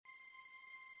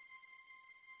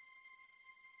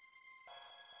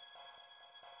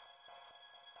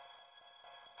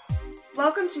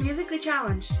Welcome to Musically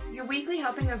Challenged, your weekly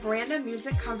helping of random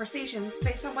music conversations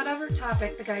based on whatever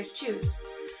topic the guys choose.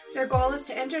 Their goal is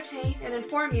to entertain and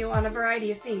inform you on a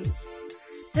variety of themes.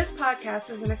 This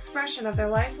podcast is an expression of their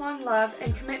lifelong love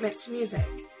and commitment to music.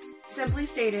 Simply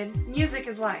stated, music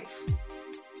is life.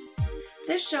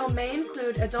 This show may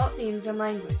include adult themes and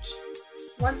language.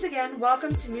 Once again,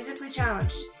 welcome to Musically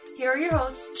Challenged. Here are your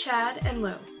hosts, Chad and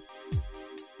Lou.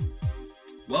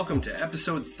 Welcome to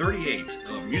episode 38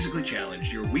 of Musically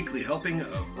Challenged, your weekly helping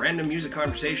of random music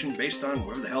conversation based on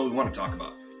whatever the hell we want to talk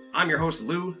about. I'm your host,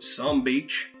 Lou Some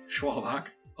Beach Schwalbach.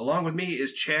 Along with me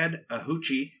is Chad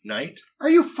Ahuchi Knight. Are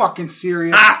you fucking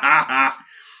serious?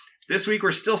 This week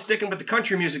we're still sticking with the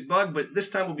country music bug, but this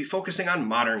time we'll be focusing on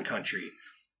modern country.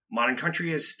 Modern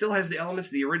country still has the elements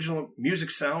of the original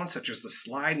music sound, such as the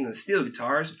slide and the steel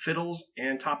guitars, fiddles,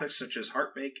 and topics such as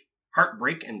heartbreak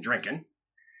and drinking.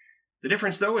 The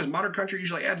difference, though, is modern country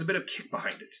usually adds a bit of kick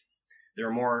behind it. There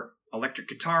are more electric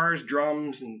guitars,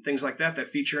 drums, and things like that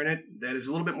feature in it that is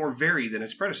a little bit more varied than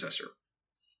its predecessor.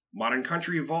 Modern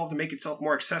country evolved to make itself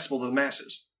more accessible to the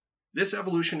masses. This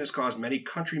evolution has caused many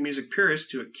country music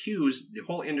purists to accuse the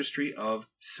whole industry of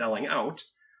selling out.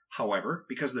 However,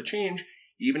 because of the change,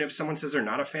 even if someone says they're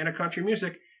not a fan of country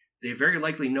music, they very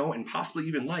likely know and possibly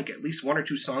even like at least one or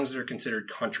two songs that are considered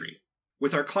country.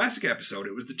 With our classic episode,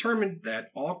 it was determined that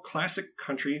all classic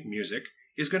country music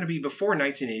is going to be before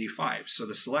 1985, so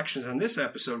the selections on this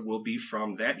episode will be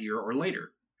from that year or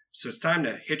later. So it's time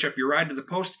to hitch up your ride to the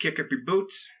post, kick up your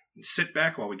boots, and sit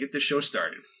back while we get this show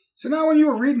started. So now when you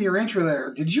were reading your intro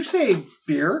there, did you say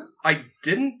beer? I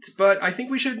didn't, but I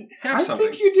think we should have something. I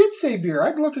think you did say beer.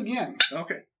 I'd look again.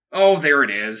 Okay. Oh, there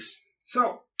it is.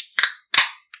 So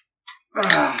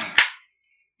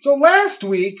last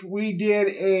week we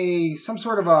did some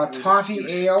sort of a toffee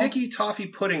ale. Sticky toffee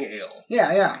pudding ale.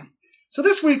 Yeah. So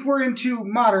this week we're into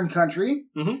modern country.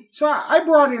 Mm-hmm. So I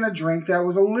brought in a drink that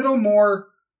was a little more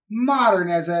modern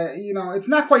it's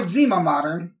not quite Zima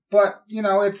modern, but,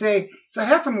 it's a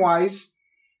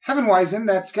Hefeweizen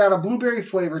that's got a blueberry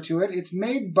flavor to it. It's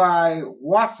made by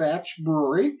Wasatch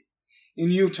Brewery in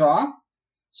Utah.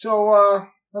 So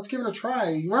let's give it a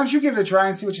try. Why don't you give it a try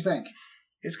and see what you think?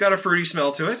 It's got a fruity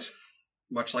smell to it,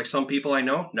 much like some people I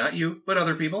know. Not you, but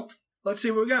other people. Let's see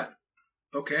what we got.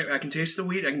 Okay, I can taste the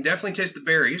wheat. I can definitely taste the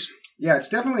berries. Yeah, it's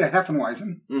definitely a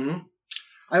Hefeweizen. Mm-hmm.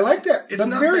 I like that. It's the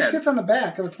not berry bad. sits on the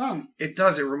back of the tongue. It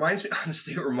does. It reminds me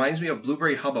of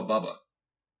Blueberry Hubba Bubba.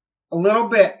 A little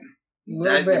bit.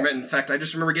 bit. In fact, I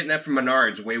just remember getting that from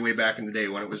Menards way back in the day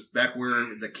when it was back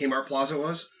where the Kmart Plaza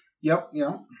was. Yep.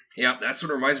 Yeah, that's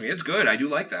what it reminds me. It's good. I do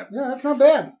like that. Yeah, that's not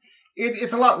bad.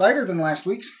 It's a lot lighter than last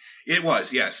week's. It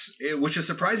was, yes. Which is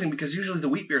surprising because usually the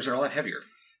wheat beers are a lot heavier.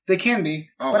 They can be.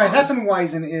 Oh, but a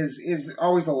Hefeweizen is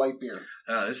always a light beer.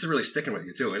 This is really sticking with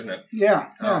you too, isn't it?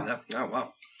 Yeah. Oh,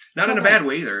 wow. Not in a bad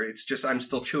way either. It's just I'm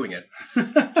still chewing it.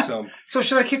 So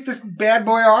should I kick this bad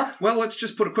boy off? Well, let's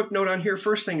just put a quick note on here.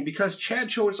 First thing, because Chad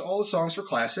chose all the songs for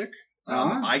classic,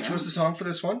 I chose the song for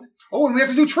this one. Oh, and we have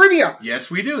to do trivia. Yes,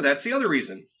 we do. That's the other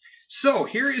reason. So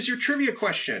here is your trivia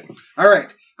question. All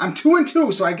right. I'm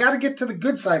 2-2, so I got to get to the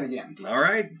good side again. All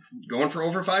right. Going for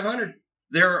over 500.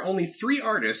 There are only 3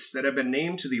 artists that have been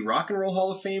named to the Rock and Roll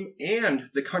Hall of Fame and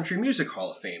the Country Music Hall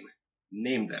of Fame.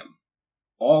 Name them.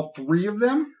 All 3 of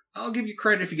them? I'll give you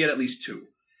credit if you get at least 2.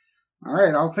 All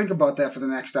right. I'll think about that for the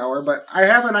next hour, but I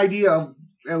have an idea of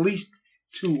at least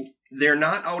 2. They're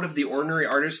not out of the ordinary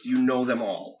artists. You know them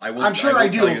all. I'm sure I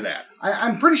do. Tell you that.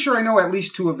 I'm pretty sure I know at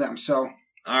least 2 of them, so...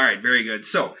 All right, very good.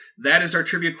 So that is our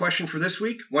trivia question for this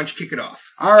week. Why don't you kick it off?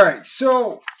 All right,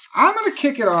 so I'm going to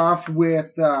kick it off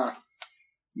with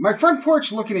My Front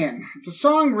Porch Looking In. It's a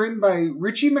song written by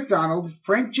Richie McDonald,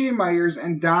 Frank J. Myers,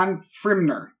 and Don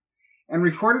Frimner, and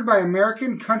recorded by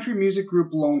American country music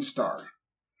group Lone Star.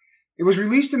 It was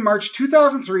released in March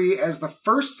 2003 as the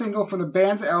first single from the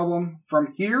band's album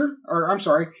From There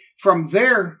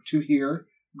to Here,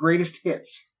 Greatest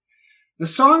Hits. The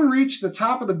song reached the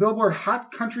top of the Billboard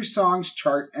Hot Country Songs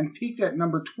chart and peaked at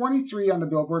number 23 on the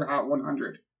Billboard Hot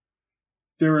 100.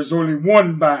 There is only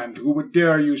one band who would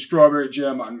dare use Strawberry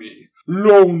Jam on me.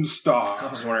 Lone Star. I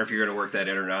was wondering if you're going to work that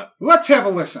in or not. Let's have a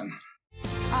listen.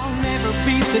 I'll never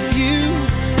beat the view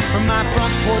from my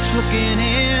front porch looking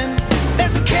in.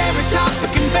 There's a carrot top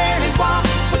that can barely walk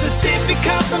with a sippy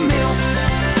cup of milk.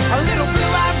 A little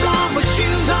blue-eyed blonde with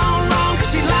shoes on wrong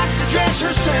because she likes to dress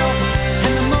herself.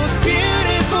 And the most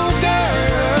beautiful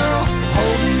girl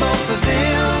holding both of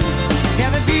them.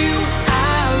 Yeah, the view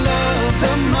I love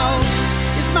the most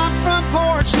is my front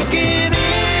porch looking in.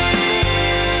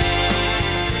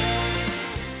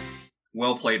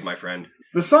 Well played, my friend.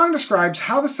 The song describes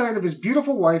how the sight of his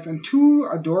beautiful wife and 2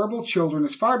 adorable children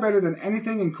is far better than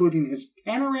anything, including his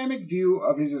panoramic view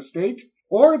of his estate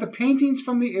or the paintings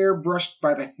from the air brushed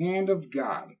by the hand of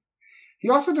God. He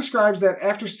also describes that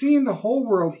after seeing the whole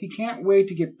world, he can't wait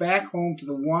to get back home to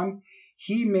the one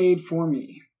he made for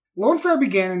me. Lone Star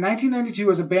began in 1992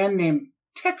 as a band named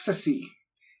Texasy,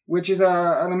 which is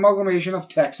an amalgamation of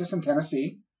Texas and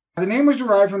Tennessee. The name was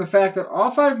derived from the fact that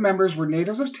all 5 members were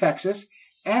natives of Texas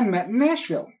and met in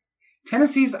Nashville,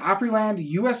 Tennessee's Opryland,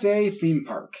 USA theme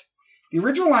park. The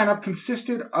original lineup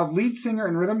consisted of lead singer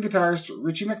and rhythm guitarist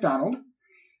Richie McDonald,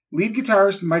 lead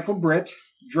guitarist Michael Britt,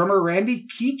 drummer Randy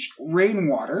Keach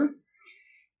Rainwater,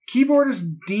 keyboardist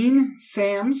Dean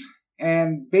Sams,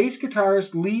 and bass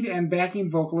guitarist, lead, and backing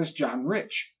vocalist John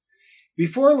Rich.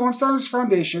 Before Lone Star's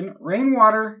foundation,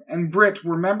 Rainwater and Britt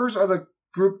were members of the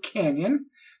group Canyon,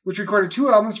 which recorded 2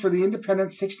 albums for the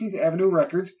independent 16th Avenue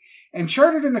Records and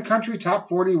charted in the country top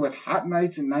 40 with Hot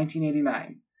Nights in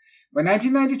 1989. By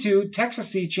 1992,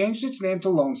 Texasy changed its name to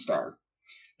Lone Star.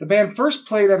 The band first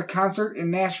played at a concert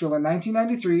in Nashville in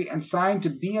 1993 and signed to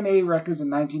B&A Records in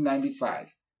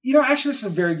 1995. Actually, this is a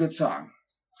very good song.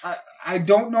 I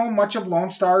don't know much of Lone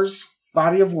Star's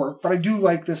body of work, but I do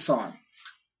like this song.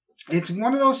 It's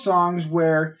one of those songs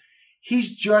where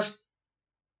he's just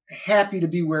happy to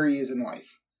be where he is in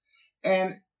life.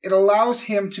 And it allows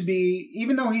him to be,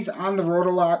 even though he's on the road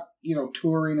a lot,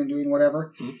 touring and doing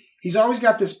whatever, he's always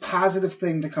got this positive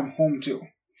thing to come home to.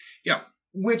 Yeah.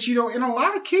 Which, in a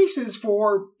lot of cases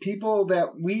for people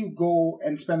that we go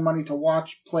and spend money to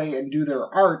watch, play, and do their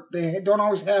art, they don't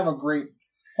always have a great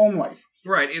home life.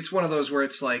 Right. It's one of those where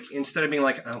it's like, instead of being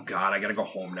like, oh God, I got to go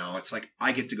home now, it's like,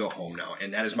 I get to go home now,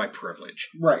 and that is my privilege.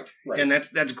 Right. And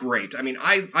that's great. I mean,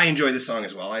 I enjoy this song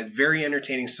as well. Very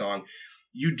entertaining song.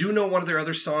 You do know one of their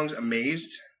other songs,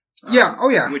 Amazed? Yeah. Oh,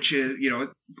 yeah. Which is,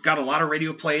 got a lot of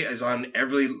radio play,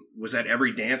 was at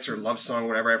every dance or love song,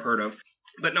 whatever I've heard of.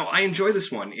 But no, I enjoy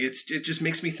this one. It just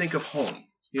makes me think of home.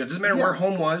 It doesn't matter where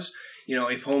home was.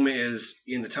 If home is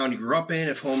in the town you grew up in,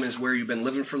 if home is where you've been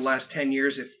living for the last 10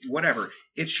 years, if whatever,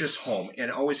 it's just home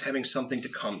and always having something to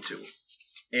come to.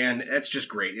 And that's just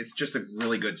great. It's just a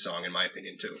really good song, in my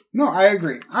opinion, too. No, I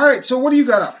agree. All right, so what do you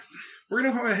got up? We're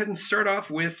going to go ahead and start off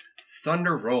with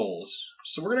Thunder Rolls.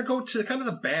 So we're going to go to kind of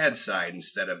the bad side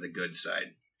instead of the good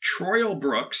side. Troil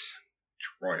Brooks.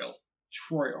 Troil.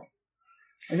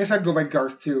 I guess I'd go by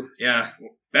Garth, too. Yeah,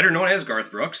 better known as Garth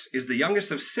Brooks, is the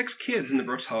youngest of 6 kids in the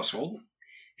Brooks household.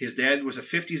 His dad was a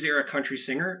 50s-era country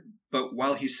singer, but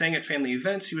while he sang at family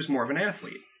events, he was more of an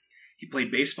athlete. He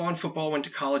played baseball and football, went to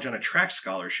college on a track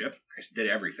scholarship. He did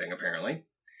everything, apparently.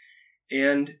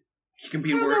 And he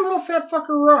competed... How did that little fat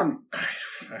fucker run?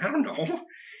 I don't know.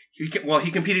 He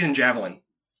competed in javelin.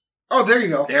 Oh, there you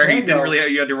go.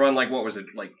 You had to run,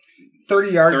 30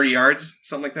 yards? 30 yards,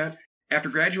 something like that. After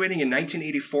graduating in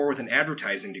 1984 with an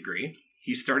advertising degree,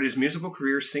 he started his musical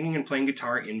career singing and playing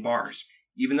guitar in bars.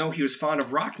 Even though he was fond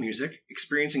of rock music,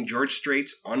 experiencing George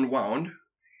Strait's Unwound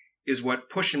is what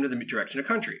pushed him to the direction of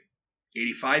country.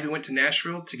 85, he went to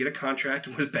Nashville to get a contract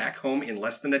and was back home in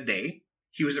less than a day.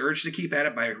 He was urged to keep at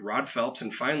it by Rod Phelps,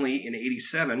 and finally, in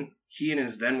 87, he and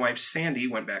his then-wife Sandy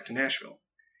went back to Nashville.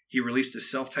 He released his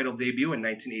self-titled debut in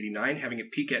 1989, having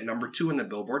it peak at number 2 in the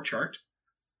Billboard chart.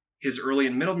 His early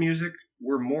and middle music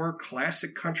were more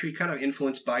classic country, kind of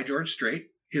influenced by George Strait.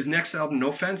 His next album,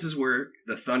 No Fence, is where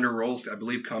the Thunder Rolls, I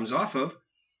believe, comes off of,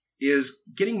 is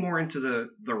getting more into the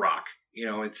rock.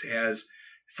 It has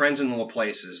Friends in Low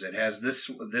Places. It has this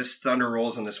Thunder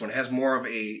Rolls, and this one has more of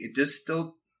it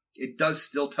does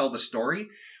still tell the story,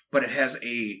 but it has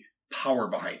a power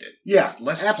behind it. Yeah, it's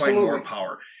less absolutely. play, more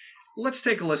power. Let's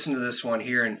take a listen to this one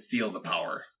here and feel the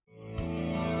power.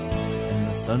 And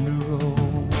the thunder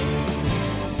rolls,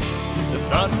 the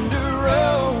thunder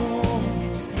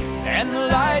rolls, and the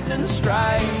lightning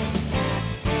strikes.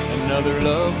 Another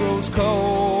love grows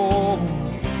cold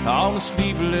on a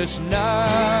sleepless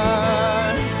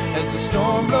night as the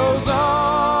storm blows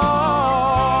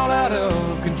all out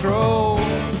of control.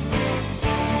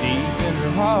 Deep in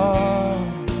her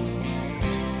heart,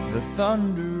 the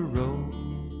thunder rolls.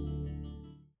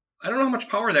 I don't know how much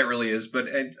power that really is, but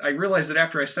I realized it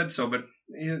after I said so, but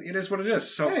it is what it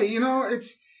is. So hey,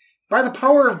 it's by the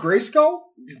power of Grayskull?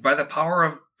 By the power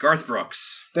of Garth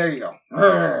Brooks. There you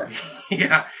go.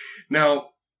 Yeah. Now,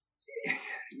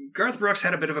 Garth Brooks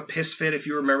had a bit of a piss fit, if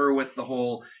you remember, with the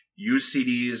whole used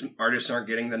CDs, artists aren't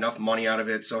getting enough money out of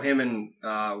it. So him and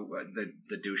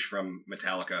the douche from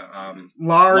Metallica,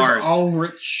 Lars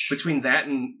Ulrich. Between that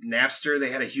and Napster, they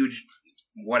had a huge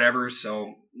whatever.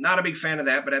 So not a big fan of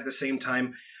that, but at the same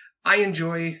time, I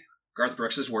enjoy Garth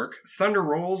Brooks' work. Thunder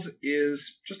Rolls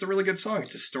is just a really good song.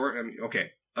 It's a story. I mean,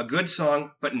 okay, a good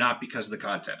song, but not because of the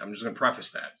content. I'm just going to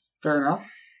preface that. Fair enough.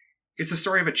 It's a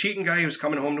story of a cheating guy who's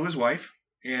coming home to his wife,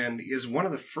 and is one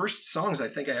of the first songs I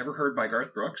think I ever heard by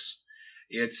Garth Brooks.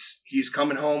 He's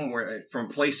coming home from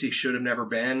a place he should have never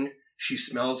been. She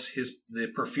smells the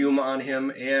perfume on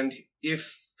him, and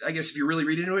if you really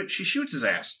read into it, she shoots his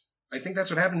ass. I think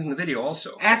that's what happens in the video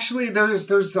also. Actually,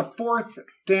 there's a fourth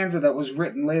stanza that was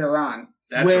written later on.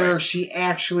 That's where right. She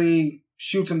actually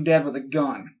shoots him dead with a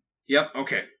gun. Yep,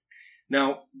 okay.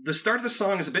 Now, the start of the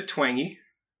song is a bit twangy,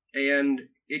 and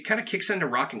it kind of kicks into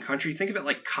rock and country. Think of it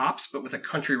like Cops, but with a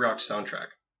country rock soundtrack.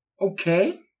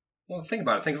 Okay. Well, think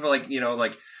about it. Think of it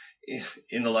like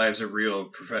in the lives of real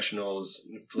professionals,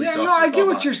 police officers. I get blah,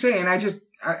 what blah. you're saying.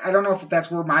 I don't know if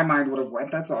that's where my mind would have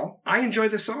went. That's all. I enjoy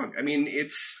the song. I mean,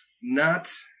 it's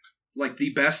not like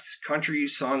the best country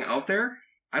song out there.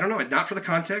 I don't know. Not for the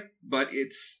content, but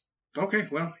it's okay.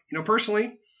 Well,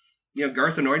 personally,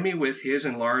 Garth annoyed me with his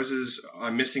and Lars's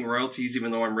 "I'm missing royalties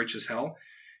even though I'm rich as hell."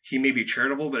 He may be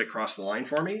charitable, but it crossed the line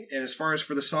for me. And as far as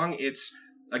for the song, it's,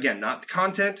 again, not the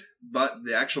content, but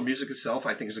the actual music itself,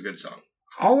 I think is a good song.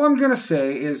 All I'm going to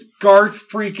say is Garth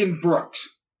freaking Brooks.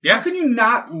 Yeah. How can you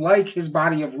not like his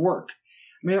body of work?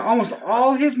 I mean, almost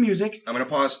all his music. I'm going to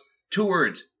pause. 2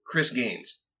 words. Chris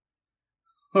Gaines.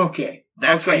 Okay.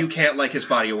 That's why you can't like his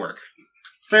body of work.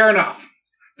 Fair enough.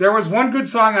 There was one good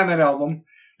song on that album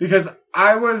because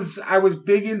I was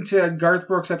big into Garth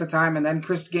Brooks at the time, and then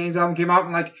Chris Gaines' album came out,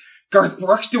 and like, Garth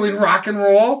Brooks doing rock and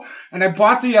roll, and I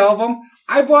bought the album.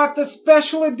 I bought the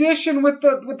special edition with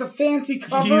the fancy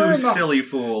cover. You and silly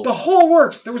fool. The whole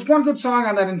works. There was one good song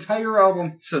on that entire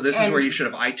album. So this is where you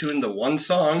should have iTuned the one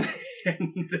song.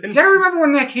 And then... Yeah, I remember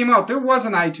when that came out. There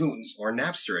wasn't iTunes. Or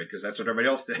Napster it, because that's what everybody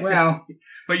else did. Well.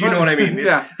 But you know what I mean.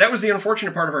 Yeah. That was the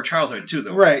unfortunate part of our childhood, too,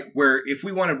 though. Right. Where if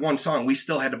we wanted one song, we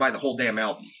still had to buy the whole damn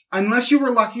album. Unless you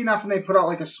were lucky enough and they put out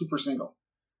like a super single.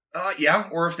 Yeah,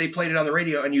 or if they played it on the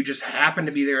radio and you just happened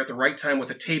to be there at the right time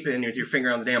with a tape in with your finger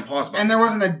on the damn pause button. And there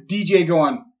wasn't a DJ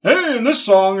going, hey, and this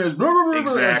song is... Blah, blah, blah,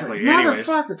 exactly. Like,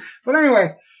 motherfucker. But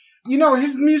anyway,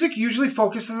 his music usually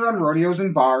focuses on rodeos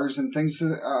and bars and things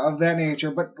of that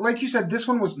nature. But like you said, this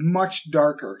one was much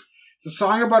darker. It's a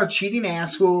song about a cheating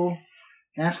asshole.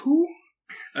 Asshole?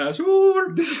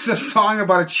 Asshole. This is a song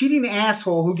about a cheating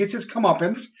asshole who gets his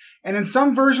comeuppance, and in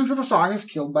some versions of the song is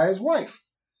killed by his wife.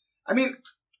 I mean...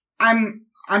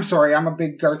 I'm sorry, I'm a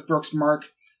big Garth Brooks mark.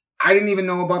 I didn't even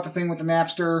know about the thing with the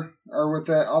Napster or with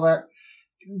all that.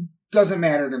 It doesn't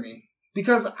matter to me.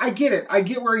 Because I get it. I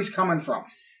get where he's coming from.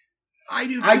 I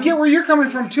do too. I get where you're coming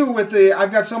from too with the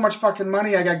I've got so much fucking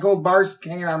money, I got gold bars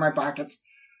hanging out of my pockets.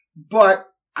 But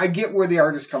I get where the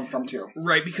artists come from too.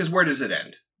 Right, because where does it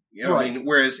end? Right. I mean,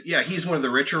 whereas, yeah, he's one of the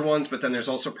richer ones, but then there's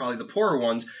also probably the poorer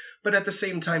ones. But at the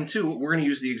same time, too, we're going to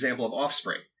use the example of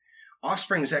Offspring.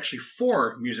 Offspring is actually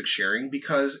for music sharing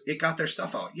because it got their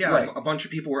stuff out. Yeah, right. A bunch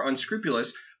of people were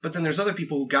unscrupulous, but then there's other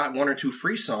people who got 1 or 2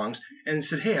 free songs and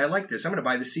said, hey, I like this. I'm going to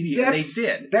buy the CD. And they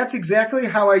did. That's exactly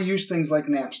how I use things like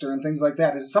Napster and things like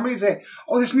that. Is somebody would say,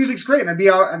 oh, this music's great. And I'd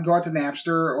go out to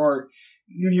Napster or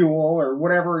Mule or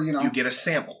whatever, You get a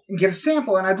sample. And get a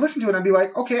sample, and I'd listen to it and I'd be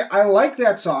like, okay, I like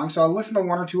that song. So I'll listen to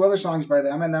 1 or 2 other songs by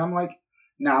them. And then I'm like,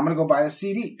 now I'm going to go buy the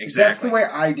CD. Exactly. That's the way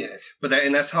I did it. But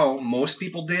that's how most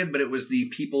people did, but it was the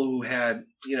people who had,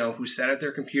 who sat at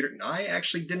their computer. I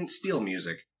actually didn't steal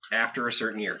music after a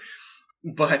certain year.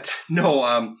 But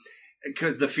no,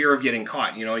 because the fear of getting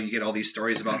caught, you get all these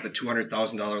stories about the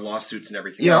 $200,000 lawsuits and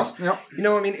everything else. Yep.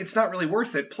 It's not really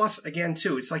worth it. Plus, again,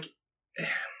 too, it's like,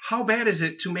 how bad is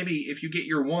it to maybe if you get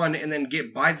your one and then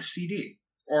buy the CD?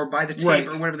 Or buy the tape, right.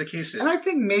 Or whatever the case is. And I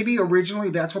think maybe originally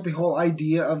that's what the whole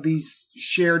idea of these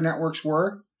shared networks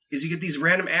were. Is you get these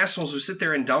random assholes who sit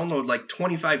there and download like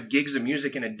 25 gigs of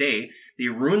music in a day. They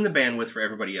ruin the bandwidth for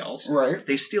everybody else. Right.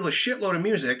 They steal a shitload of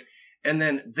music, and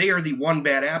then they are the one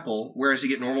bad apple, whereas you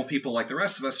get normal people like the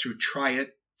rest of us who try it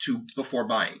before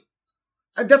buying.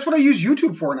 That's what I use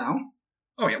YouTube for now.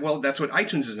 Oh, yeah. Well, that's what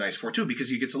iTunes is nice for, too,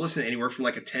 because you get to listen to anywhere from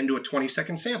like a 10 to a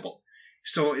 20-second sample.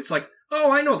 So it's like,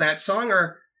 oh, I know that song,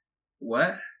 or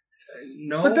what?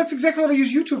 No. But that's exactly what I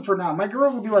use YouTube for now. My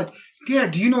girls will be like,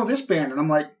 Dad, do you know this band? And I'm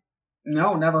like,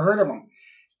 no, never heard of them.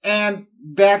 And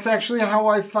that's actually how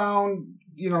I found,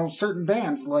 certain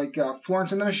bands like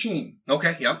Florence and the Machine.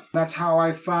 Okay, yep. That's how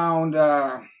I found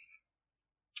My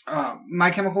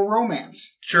Chemical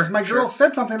Romance. Sure. My girls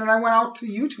said something, and I went out to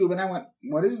YouTube, and I went,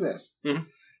 what is this? Mm-hmm.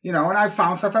 And I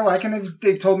found stuff I like, and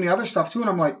they've told me other stuff, too, and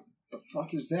I'm like, the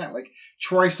fuck is that? Like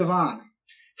Troye Sivan.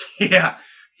 Yeah.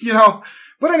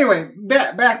 But anyway,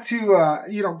 back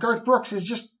to, Garth Brooks is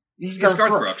just, He's Garth Garth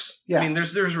Brooks. Yeah. I mean,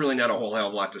 there's really not a whole hell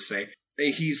of a lot to say.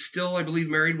 He's still, I believe,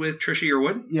 married with Trisha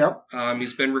Yearwood. Yep.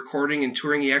 He's been recording and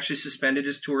touring. He actually suspended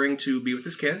his touring to be with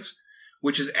his kids,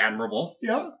 which is admirable.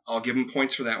 Yeah. I'll give him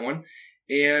points for that one.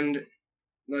 And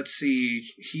let's see,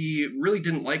 he really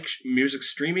didn't like music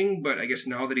streaming, but I guess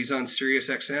now that he's on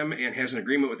SiriusXM and has an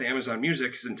agreement with Amazon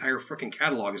Music, his entire freaking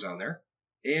catalog is on there.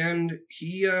 And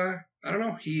he, I don't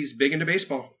know, he's big into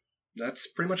baseball. That's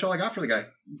pretty much all I got for the guy.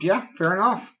 Yeah, fair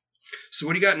enough. So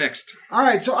what do you got next? All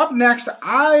right, so up next,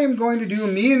 I am going to do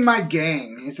Me and My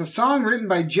Gang. It's a song written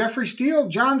by Jeffrey Steele,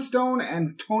 John Stone,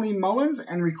 and Tony Mullins,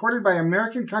 and recorded by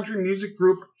American country music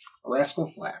group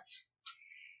Rascal Flatts.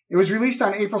 It was released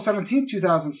on April 17,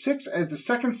 2006, as the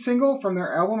second single from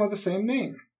their album of the same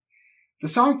name. The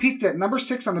song peaked at number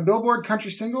 6 on the Billboard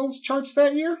Country Singles charts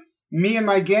that year. Me and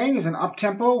My Gang is an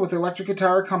up-tempo with electric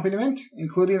guitar accompaniment,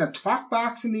 including a talk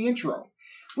box in the intro,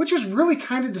 which was really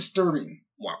kind of disturbing.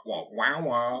 Wow, wow, wow,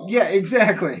 wow. Yeah,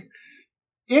 exactly.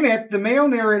 In it, the male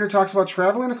narrator talks about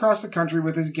traveling across the country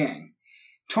with his gang.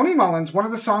 Tony Mullins, one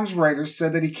of the song's writers,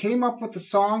 said that he came up with the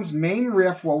song's main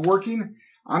riff while working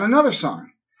on another song.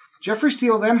 Jeffrey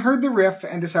Steele then heard the riff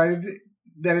and decided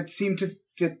that it seemed to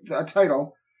fit a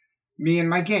title, Me and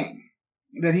My Gang,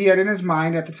 that he had in his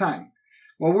mind at the time.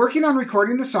 While working on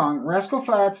recording the song, Rascal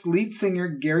Flatts lead singer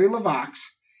Gary LeVox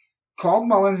called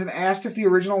Mullins and asked if the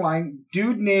original line,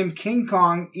 "Dude named King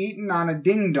Kong eating on a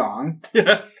ding-dong,"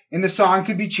 in the song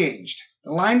could be changed.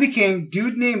 The line became,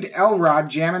 "Dude named Elrod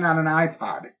jamming on an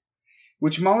iPod,"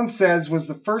 which Mullins says was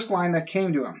the first line that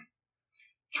came to him.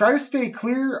 Try to stay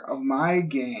clear of my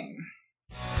gang.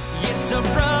 It's a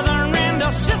brother and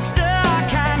a sister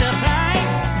kind of thing.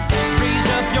 Raise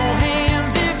up your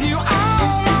hands if you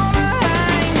all wanna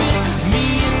hang.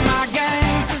 Me and my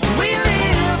gang, we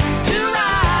live to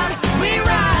ride, we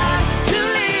ride to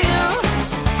live.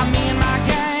 Me and my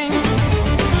gang,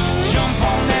 jump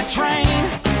on that train,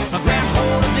 grab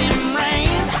hold of them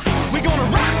reins. We're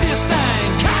gonna rock this thing,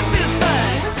 cock this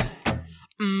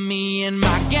thing. Me and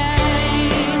my gang.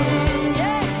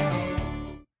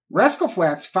 Rascal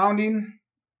Flatts' founding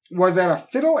was at a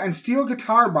fiddle and steel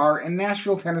guitar bar in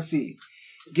Nashville, Tennessee.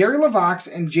 Gary LeVox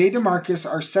and Jay DeMarcus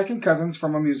are second cousins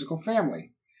from a musical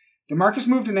family. DeMarcus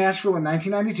moved to Nashville in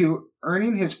 1992,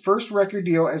 earning his first record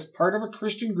deal as part of a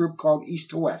Christian group called East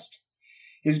to West.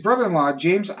 His brother-in-law,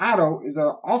 James Otto, is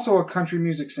also a country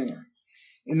music singer.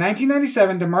 In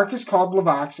 1997, DeMarcus called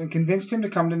LeVox and convinced him to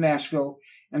come to Nashville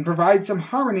and provide some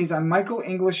harmonies on Michael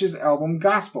English's album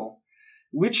Gospel,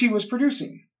 which he was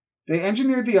producing. They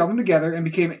engineered the album together and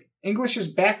became English's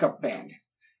backup band.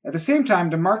 At the same time,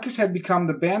 DeMarcus had become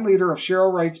the band leader of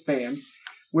Cheryl Wright's band,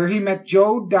 where he met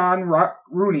Joe Don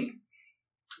Rooney.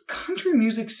 Country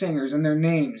music singers and their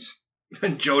names.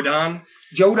 Joe Don?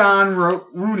 Joe Don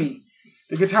Rooney,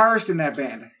 the guitarist in that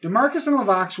band. DeMarcus and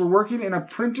LeVox were working in a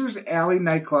Printer's Alley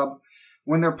nightclub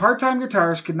when their part-time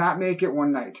guitarist could not make it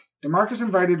one night. DeMarcus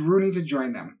invited Rooney to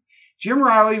join them. Jim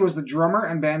Riley was the drummer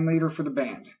and band leader for the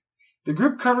band. The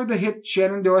group covered the hit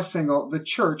Shenandoah single, The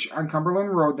Church, on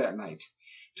Cumberland Road that night.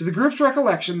 To the group's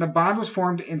recollection, the bond was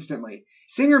formed instantly.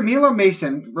 Singer Mila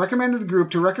Mason recommended the group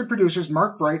to record producers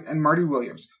Mark Bright and Marty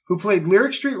Williams, who played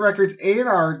Lyric Street Records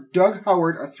A&R Doug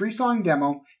Howard a 3-song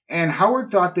demo, and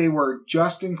Howard thought they were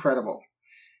just incredible.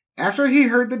 After he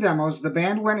heard the demos, the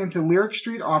band went into Lyric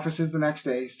Street offices the next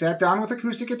day, sat down with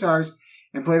acoustic guitars,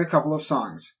 and played a couple of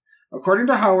songs. According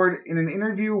to Howard, in an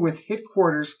interview with Hit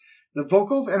Quarters, the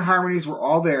vocals and harmonies were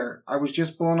all there. I was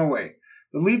just blown away.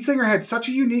 The lead singer had such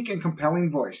a unique and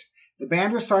compelling voice. The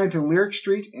band was signed to Lyric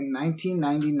Street in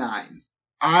 1999.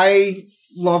 I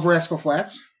love Rascal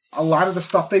Flatts. A lot of the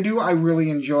stuff they do I really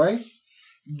enjoy.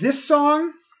 This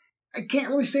song, I can't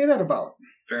really say that about.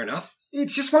 Fair enough.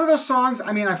 It's just one of those songs.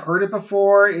 I mean, I've heard it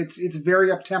before. It's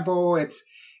very up tempo. It's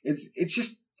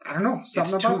just, I don't know,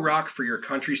 something it's about too rock for your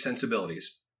country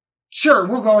sensibilities. Sure,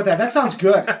 we'll go with that. That sounds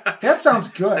good. That sounds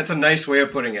good. That's a nice way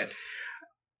of putting it.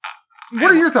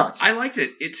 What are your thoughts? I liked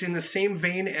it. It's in the same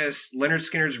vein as Leonard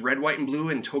Skinner's Red, White, and Blue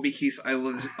and Toby Keith's I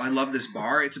Love This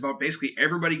Bar. It's about basically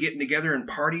everybody getting together and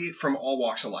party from all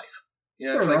walks of life. You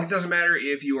know, it's like, it doesn't matter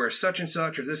if you are such and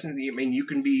such or this and that. I mean, you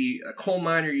can be a coal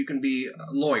miner, you can be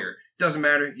a lawyer. Doesn't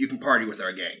matter. You can party with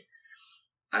our gang.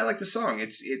 I like the song.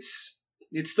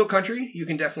 It's still country. You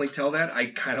can definitely tell that. I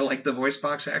kind of like the voice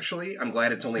box, actually. I'm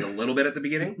glad it's only a little bit at the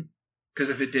beginning. Because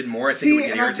if it did more, I think it would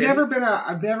get irritating.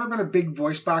 I've never been a big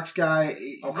voice box guy.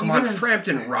 Oh, come on.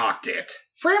 Frampton rocked it.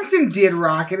 Frampton did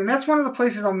rock it, and that's one of the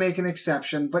places I'll make an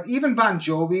exception. But even Bon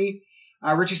Jovi,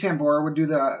 Richie Sambora would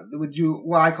do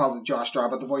what I call the jaw straw,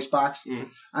 but the voice box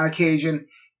on occasion.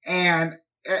 And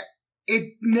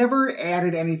it never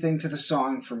added anything to the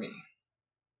song for me.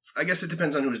 I guess it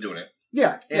depends on who's doing it.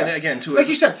 Yeah. And again, too, like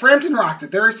you said, Frampton rocked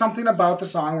it. There is something about the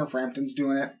song where Frampton's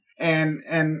doing it, and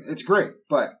it's great,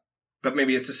 but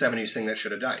maybe it's a 70s thing that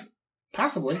should have died.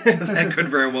 Possibly. That could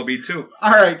very well be, too.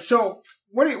 All right, so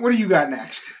what do you got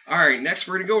next? All right, next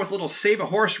we're going to go with a little Save a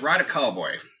Horse, Ride a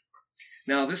Cowboy.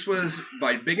 Now, this was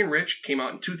by Big and Rich, came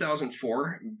out in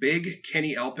 2004. Big,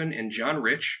 Kenny Alpin, and John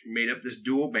Rich made up this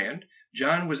duo band.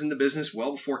 John was in the business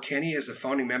well before Kenny as a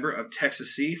founding member of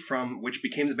Texas Sea, from which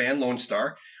became the band Lone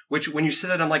Star, which when you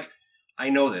said that, I'm like, I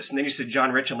know this. And then you said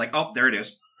John Rich, I'm like, oh, there it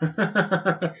is.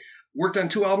 Worked on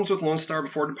 2 albums with Lone Star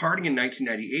before departing in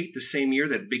 1998, the same year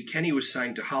that Big Kenny was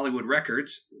signed to Hollywood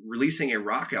Records, releasing a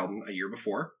rock album a year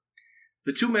before.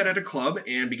 The two met at a club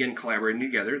and began collaborating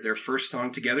together, their first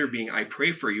song together being I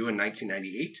Pray For You in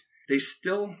 1998. They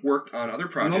still worked on other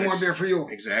projects. No More Beer For You.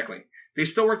 Exactly. They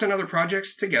still worked on other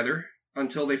projects together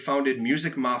until they founded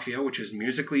Music Mafia, which is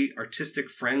Musically Artistic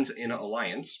Friends in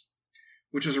Alliance,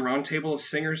 which was a roundtable of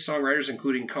singers, songwriters,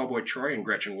 including Cowboy Troy and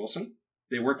Gretchen Wilson.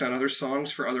 They worked on other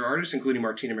songs for other artists, including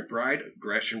Martina McBride,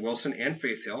 Gretchen Wilson, and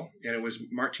Faith Hill, and it was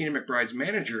Martina McBride's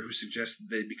manager who suggested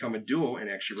they become a duo and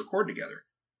actually record together.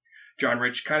 John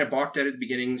Rich kind of balked at it at the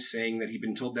beginning, saying that he'd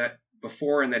been told that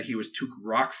before and that he was too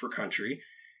rock for country,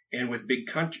 and with Big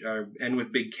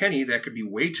Kenny, that could be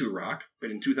way too rock,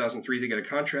 but in 2003 they got a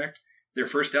contract. Their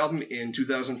first album in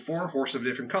 2004, Horse of a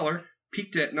Different Color,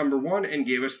 peaked at number 1 and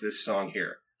gave us this song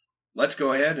here. Let's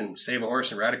go ahead and save a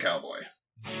horse and ride a cowboy.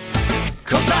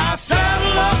 'Cause I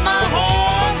saddle up my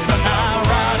horse and I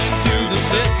ride into the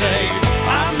city.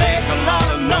 I make a lot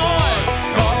of noise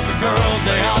 'cause the girls,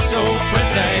 they are so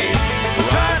pretty.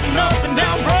 Riding up and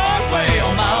down Broadway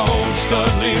on my old stud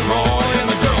Leroy, and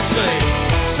the girls say,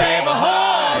 save a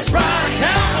horse, ride a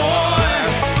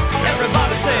cowboy.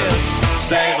 Everybody says,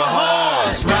 save a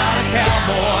horse, ride a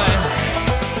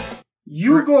cowboy.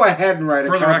 You go ahead and ride a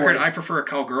cowboy. For the record, I prefer a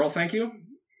cowgirl, thank you.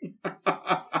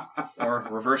 Or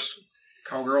reverse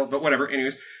cowgirl, but whatever.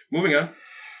 Anyways, moving on.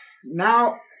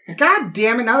 Now, god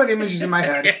damn it, now that image is in my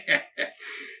head.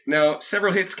 Now,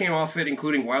 several hits came off it,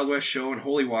 including Wild West Show and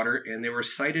Holy Water, and they were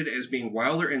cited as being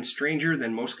wilder and stranger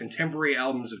than most contemporary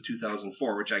albums of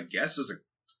 2004, which I guess is a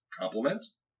compliment,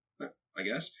 I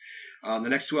guess. The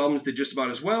next 2 albums did just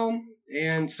about as well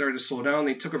and started to slow down.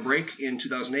 They took a break in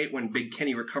 2008 when Big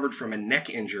Kenny recovered from a neck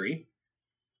injury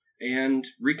and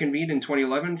reconvened in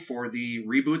 2011 for the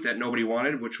reboot that nobody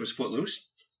wanted, which was Footloose.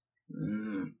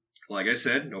 Like I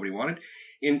said, nobody wanted.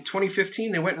 In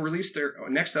 2015, they went and released their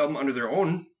next album under their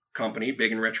own company,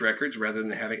 Big and Rich Records, rather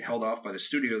than having it held off by the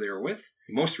studio they were with.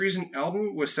 The most recent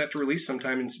album was set to release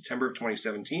sometime in September of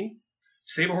 2017.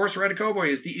 Save a Horse, Ride a Cowboy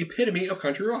is the epitome of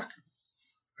country rock.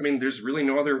 I mean, there's really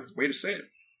no other way to say it.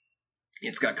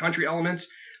 It's got country elements,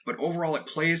 but overall it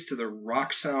plays to the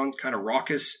rock sound, kind of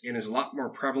raucous, and is a lot more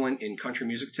prevalent in country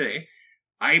music today.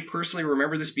 I personally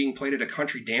remember this being played at a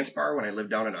country dance bar when I lived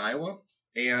down in Iowa,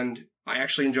 and I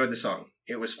actually enjoyed the song.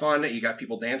 It was fun. You got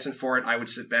people dancing for it. I would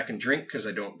sit back and drink because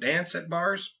I don't dance at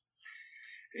bars.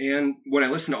 And would I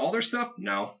listen to all their stuff?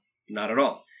 No, not at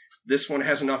all. This one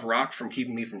has enough rock from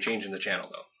keeping me from changing the channel,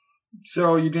 though.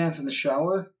 So you dance in the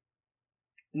shower?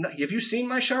 Have you seen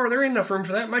my shower? There ain't enough room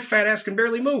for that. My fat ass can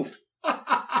barely move.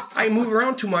 I move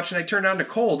around too much and I turn down to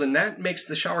cold, and that makes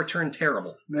the shower turn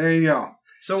terrible. There you go.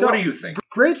 So what do you think?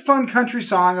 Great fun country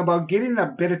song about getting a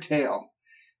bit of tail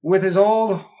with his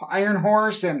old iron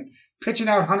horse and pitching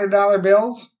out $100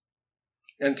 bills.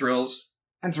 And thrills.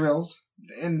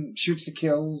 And shoots the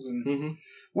kills and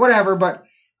whatever. But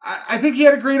I think he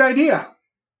had a great idea,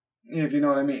 if you know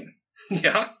what I mean.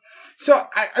 Yeah. So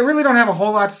I really don't have a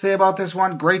whole lot to say about this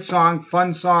one. Great song,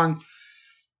 fun song.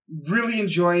 Really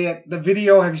enjoy it. The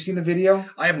video, have you seen the video?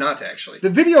 I have not, actually.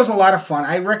 The video is a lot of fun.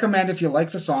 I recommend if you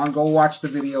like the song, go watch the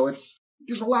video.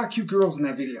 There's a lot of cute girls in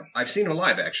that video. I've seen it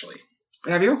live, actually.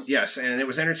 Have you? Yes, and it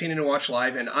was entertaining to watch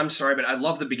live, and I'm sorry, but I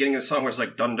love the beginning of the song where it's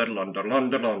like dun dun dun dun dun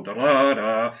dun dun dun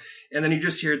dun, and then you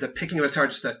just hear the picking of the guitar,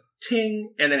 just a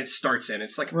ting, and then it starts in.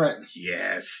 It's like, right.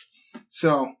 Yes.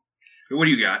 So. What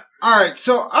do you got? All right,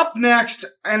 so up next,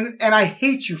 and I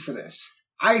hate you for this.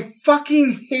 I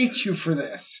fucking hate you for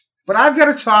this. But I've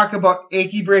got to talk about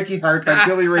Achy Breaky Heart by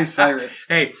Billy Ray Cyrus.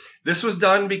 Hey, this was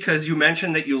done because you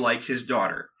mentioned that you liked his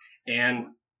daughter. And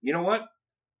you know what?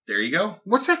 There you go.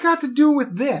 What's that got to do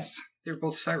with this? They're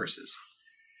both Cyruses.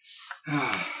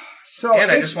 I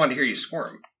just wanted to hear you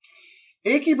squirm.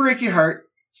 Achy Breaky Heart.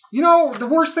 You know, the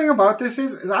worst thing about this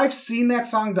is I've seen that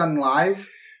song done live.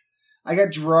 I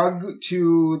got drugged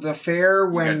to the fair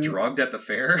when... You got drugged at the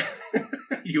fair?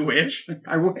 You wish?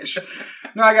 I wish.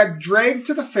 No, I got dragged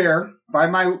to the fair by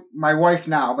my wife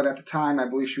now, but at the time I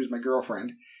believe she was my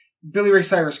girlfriend. Billy Ray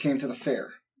Cyrus came to the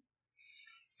fair.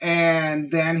 And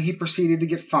then he proceeded to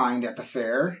get fined at the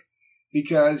fair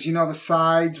because, you know, the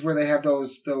sides where they have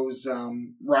those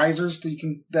risers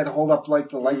that hold up like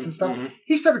the lights and stuff. Mm-hmm.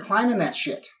 He started climbing that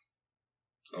shit.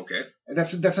 Okay.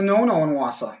 That's a no-no in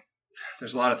Wausau.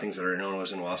 There's a lot of things that are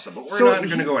no-nos in Wausau, but we're not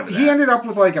going to go into that. He ended up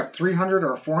with like a $300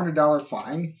 or a $400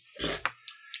 fine.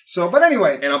 So, but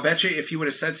anyway. And I'll bet you if he would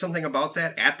have said something about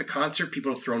that at the concert,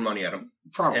 people would have thrown money at him.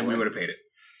 Probably. And we would have paid it.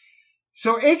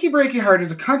 So, Achy Breaky Heart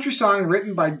is a country song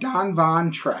written by Don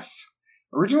Von Tress.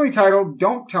 Originally titled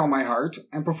Don't Tell My Heart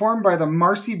and performed by the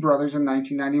Marcy Brothers in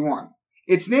 1991.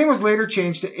 Its name was later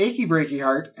changed to Achy Breaky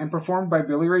Heart and performed by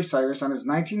Billy Ray Cyrus on his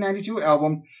 1992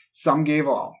 album Some Gave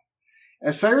All.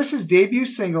 As Cyrus's debut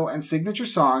single and signature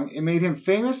song, it made him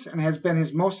famous and has been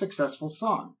his most successful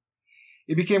song.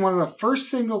 It became one of the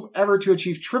first singles ever to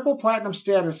achieve triple platinum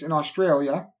status in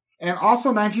Australia and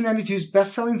also 1992's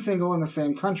best-selling single in the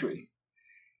same country.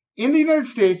 In the United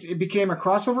States, it became a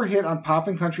crossover hit on pop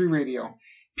and country radio,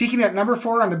 peaking at number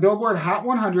 4 on the Billboard Hot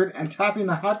 100 and topping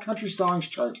the Hot Country Songs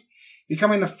chart,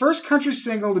 becoming the first country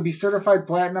single to be certified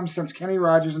platinum since Kenny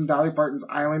Rogers and Dolly Parton's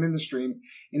Island in the Stream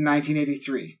in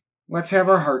 1983. Let's have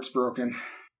our hearts broken.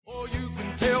 Oh, you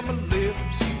can tell my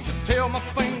lips, to tell my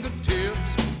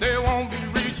fingertips, they won't be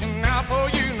reaching out for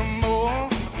you no more.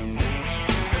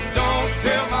 Don't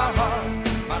tell my heart,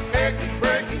 my aching,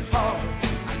 breaking heart,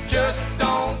 I just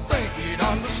don't think you'd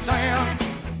understand.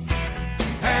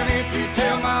 And if you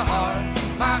tell my heart,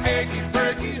 my aching,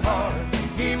 breaking heart,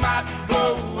 he might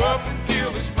blow up and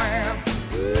kill his man.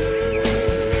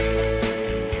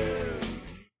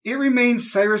 It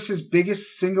remains Cyrus's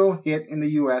biggest single hit in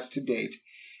the U.S. to date,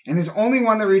 and his only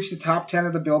one that reached the top 10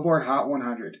 of the Billboard Hot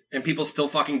 100. And people still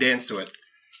fucking dance to it.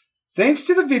 Thanks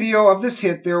to the video of this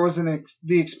hit, there was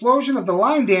the explosion of the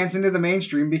line dance into the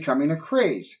mainstream, becoming a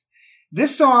craze.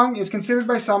 This song is considered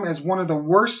by some as one of the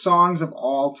worst songs of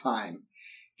all time,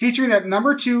 featuring at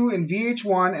number 2 in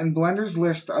VH1 and Blender's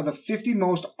list of the 50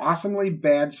 most awesomely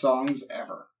bad songs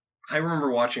ever. I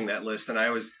remember watching that list and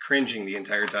I was cringing the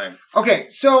entire time. Okay,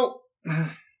 so...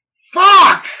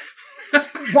 Fuck!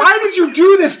 Why did you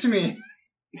do this to me?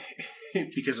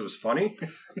 Because it was funny?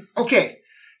 Okay,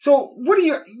 so what do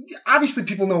you... Obviously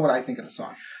people know what I think of the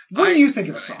song. What do you think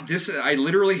of the song? I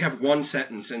literally have one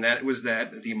sentence, and that was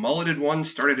that the mulleted one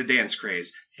started a dance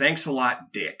craze. Thanks a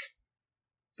lot, Dick.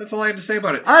 That's all I had to say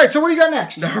about it. All right, so what do you got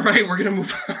next? All right, we're going to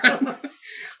move on.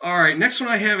 All right, next one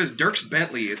I have is Dierks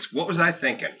Bentley. It's What Was I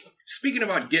Thinking? Speaking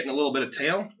about getting a little bit of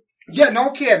tail. Yeah,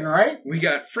 no kidding, right? We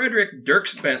got Frederick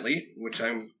Dierks Bentley, which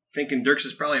I'm thinking Dierks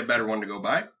is probably a better one to go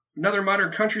by. Another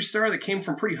modern country star that came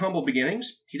from pretty humble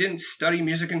beginnings. He didn't study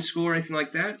music in school or anything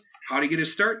like that. How did he get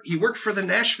his start? He worked for the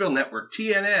Nashville network,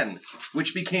 TNN,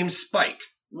 which became Spike.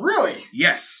 Really?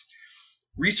 Yes.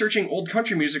 Researching old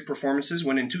country music performances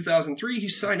when in 2003 he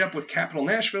signed up with Capitol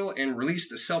Nashville and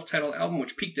released a self-titled album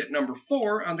which peaked at number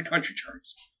 4 on the country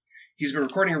charts. He's been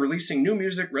recording and releasing new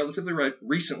music relatively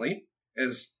recently,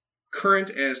 as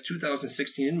current as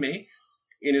 2016 in May.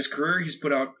 In his career, he's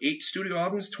put out 8 studio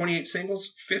albums, 28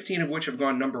 singles, 15 of which have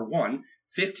gone number 1.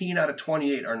 15 out of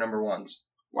 28 are number 1s.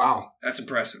 Wow. That's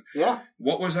impressive. Yeah.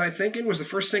 What Was I Thinking was the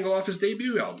first single off his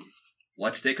debut album.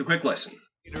 Let's take a quick listen.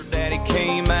 Daddy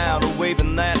came out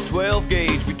waving that 12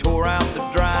 gauge. We tore out the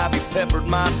drive, he peppered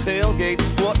my tailgate.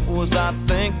 What was I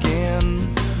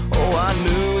thinking? Oh, I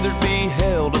knew there'd be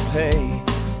hell to pay,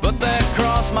 but that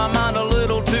crossed my mind a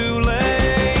little too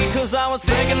late. Cause I was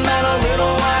thinking about a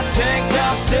little white tank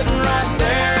top sitting right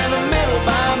there in the middle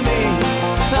by me.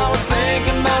 I was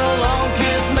thinking about a long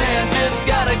kiss, man, just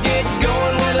gotta get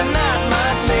going where the night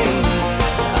might lead.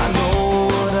 I know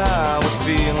what I was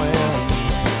feeling,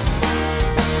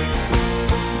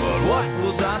 what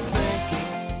was I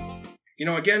thinking? You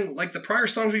know, again, like the prior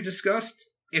songs we discussed,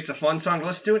 it's a fun song to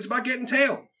listen to. It's about getting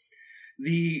tail.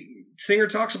 The singer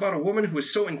talks about a woman who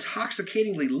is so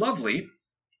intoxicatingly lovely.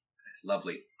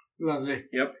 Lovely.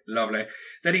 Yep, lovely.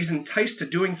 That he's enticed to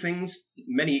doing things,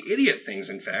 many idiot things,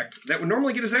 in fact, that would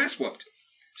normally get his ass whooped.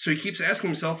 So he keeps asking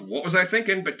himself, what was I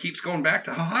thinking, but keeps going back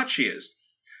to how hot she is.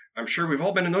 I'm sure we've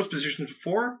all been in those positions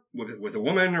before, with a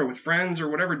woman or with friends or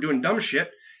whatever, doing dumb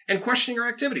shit, and questioning our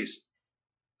activities.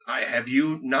 Have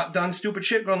you not done stupid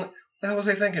shit going, what the hell was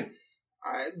I thinking?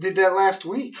 I did that last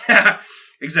week.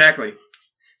 Exactly.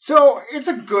 So, it's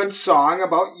a good song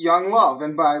about young love,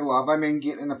 and by love I mean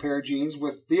getting a pair of jeans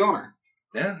with the owner.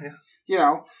 Yeah. You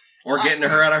know. Or getting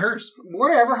her out of hers.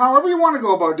 Whatever, however you want to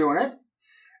go about doing it.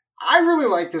 I really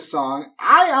like this song.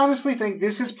 I honestly think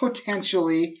this is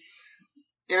potentially,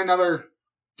 in another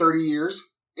 30 years,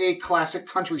 a classic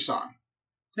country song.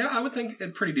 Yeah, I would think a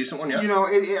pretty decent one, yeah. You know,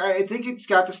 I think it's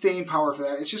got the staying power for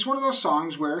that. It's just one of those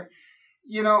songs where,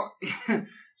 you know,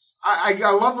 I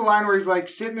love the line where he's like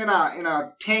sitting in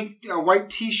a tank, a white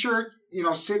T-shirt, you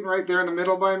know, sitting right there in the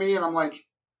middle by me, and I'm like,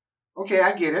 okay,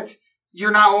 I get it.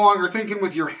 You're no longer thinking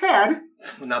with your head.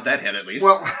 Well, not that head, at least.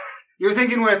 Well, you're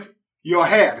thinking with your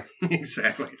head.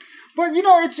 Exactly. But, you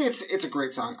know, it's a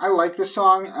great song. I like this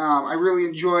song. I really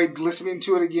enjoyed listening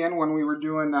to it again when we were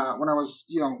doing, when I was,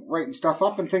 you know, writing stuff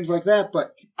up and things like that.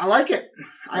 But I like it.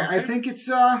 Okay. I think it's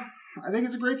a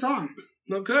great song.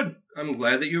 No, good. I'm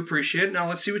glad that you appreciate it. Now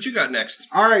let's see what you got next.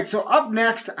 All right. So up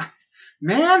next,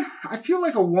 Man, I Feel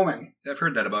Like a Woman. I've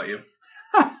heard that about you.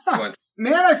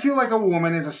 Man, I Feel Like a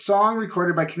Woman is a song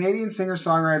recorded by Canadian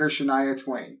singer-songwriter Shania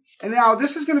Twain. And now,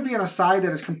 this is going to be an aside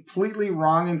that is completely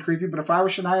wrong and creepy, but if I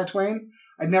was Shania Twain,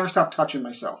 I'd never stop touching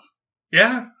myself.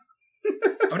 Yeah?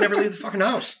 I would never leave the fucking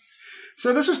house.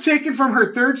 So this was taken from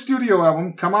her third studio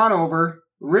album, Come On Over,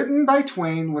 written by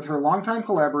Twain with her longtime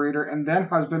collaborator and then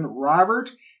husband,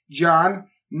 Robert John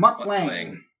Mutt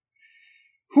Lange,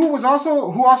 who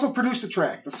also produced the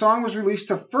track. The song was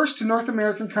released first to North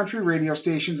American country radio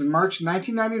stations in March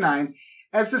 1999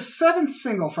 as the 7th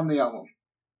single from the album.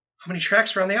 How many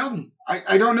tracks are on the album?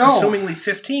 I don't know. Assumingly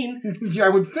 15. Yeah, I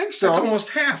would think so. That's almost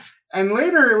half. And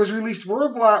later it was released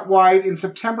worldwide in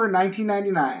September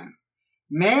 1999.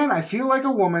 Man, I Feel Like a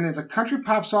Woman is a country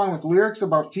pop song with lyrics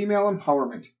about female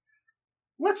empowerment.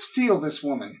 Let's feel this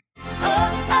woman. Get in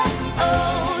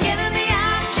the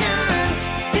action,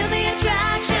 feel the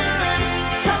attraction,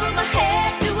 cover my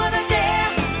head, do what I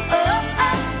dare.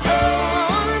 I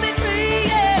wanna be free,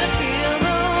 yeah, feel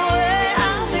the way I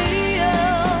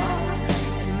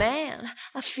feel. Man,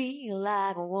 I feel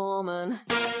like a woman.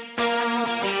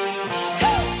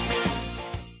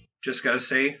 Just gotta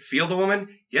say, feel the woman?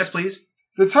 Yes, please.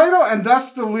 The title and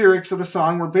thus the lyrics of the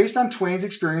song were based on Twain's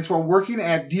experience while working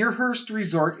at Deerhurst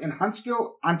Resort in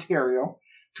Huntsville, Ontario,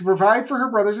 to provide for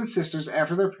her brothers and sisters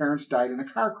after their parents died in a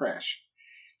car crash.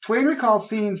 Twain recalls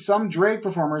seeing some drag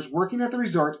performers working at the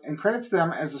resort and credits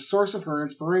them as the source of her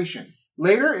inspiration.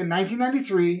 Later, in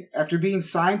 1993, after being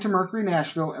signed to Mercury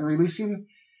Nashville and releasing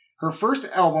her first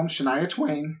album, Shania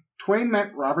Twain, Twain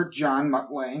met Robert John Mutt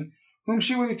Lange, whom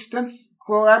she would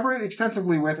collaborate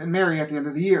extensively with and marry at the end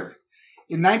of the year.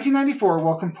 In 1994,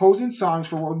 while composing songs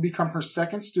for what would become her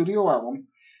second studio album,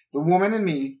 The Woman in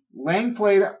Me, Lange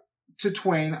played to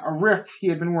Twain a riff he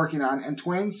had been working on, and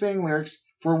Twain sang lyrics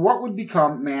for what would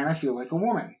become Man, I Feel Like a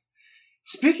Woman.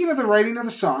 Speaking of the writing of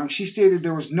the song, she stated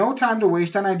there was no time to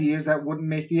waste on ideas that wouldn't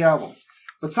make the album,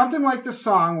 but something like the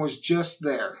song was just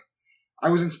there. I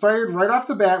was inspired right off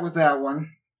the bat with that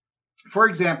one, for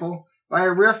example, by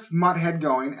a riff Mutt had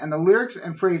going, and the lyrics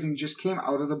and phrasing just came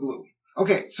out of the blue.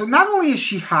 Okay, so not only is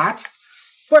she hot,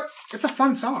 but it's a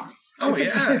fun song.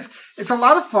 It's a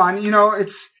lot of fun. You know,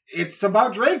 it's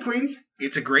about drag queens.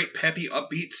 It's a great, peppy,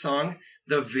 upbeat song.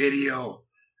 The video.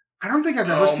 I don't think I've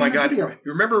ever seen the video.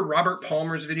 You remember Robert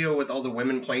Palmer's video with all the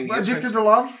women playing the instruments? Addicted to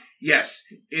Love? Yes.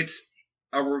 It's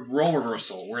a role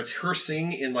reversal where it's her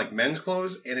singing in like men's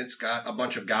clothes and it's got a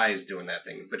bunch of guys doing that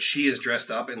thing. But she is dressed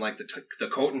up in like the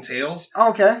coat and tails.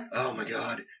 Oh, okay. Oh my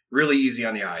God. Really easy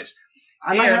on the eyes.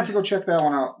 I might have to go check that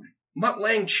one out. Mutt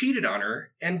Lange cheated on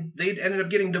her, and they ended up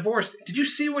getting divorced. Did you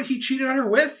see what he cheated on her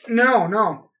with?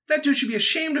 No. That dude should be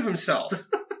ashamed of himself.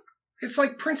 It's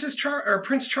like Prince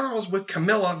Charles with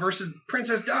Camilla versus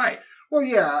Princess Di. Well,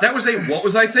 yeah. That was a what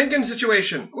was I thinking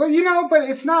situation. Well, you know, but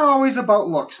it's not always about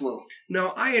looks, Lou.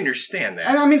 No, I understand that.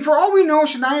 And I mean, for all we know,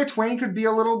 Shania Twain could be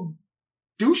a little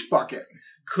douche bucket.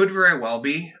 Could very well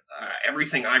be.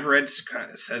 Everything I've read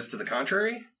says to the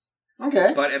contrary.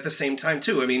 Okay. But at the same time,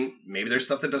 too, I mean, maybe there's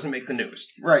stuff that doesn't make the news.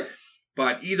 Right.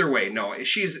 But either way, no,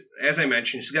 she's, as I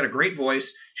mentioned, she's got a great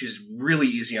voice. She's really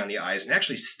easy on the eyes, and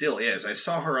actually still is. I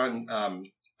saw her on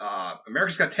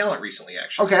America's Got Talent recently,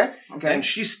 actually. Okay. And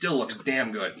she still looks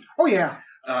damn good. Oh, yeah.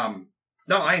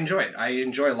 No, I enjoy it. I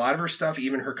enjoy a lot of her stuff,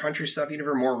 even her country stuff, even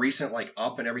her more recent, like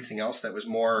Up and everything else that was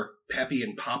more peppy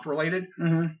and pop-related.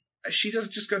 Mm-hmm. She does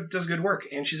good work,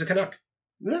 and she's a Canuck.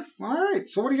 Yeah, all right.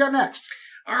 So what do you got next?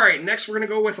 All right, next we're going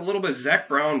to go with a little bit of Zac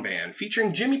Brown Band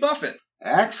featuring Jimmy Buffett.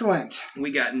 Excellent.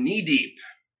 We got Knee Deep.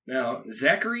 Now,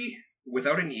 Zachary,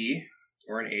 without an E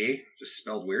or an A, just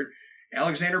spelled weird,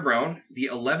 Alexander Brown,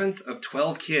 the 11th of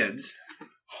 12 kids.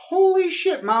 Holy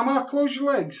shit, Mama, close your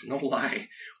legs. No lie.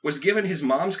 Was given his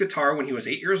mom's guitar when he was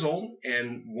 8 years old,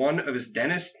 and one of his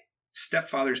dentist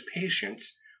stepfather's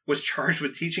patients was charged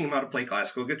with teaching him how to play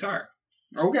classical guitar.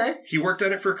 Okay. He worked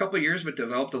on it for a couple of years, but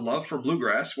developed a love for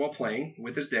bluegrass while playing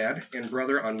with his dad and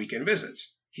brother on weekend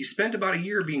visits. He spent about a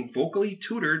year being vocally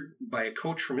tutored by a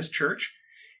coach from his church,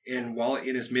 and while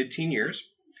in his mid-teen years.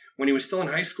 When he was still in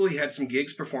high school, he had some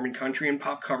gigs performing country and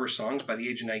pop cover songs by the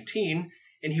age of 19,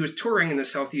 and he was touring in the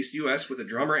southeast U.S. with a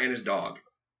drummer and his dog,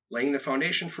 laying the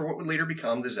foundation for what would later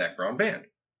become the Zac Brown Band.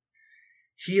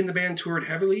 He and the band toured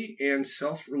heavily and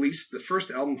self-released the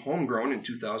first album, Homegrown, in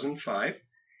 2005.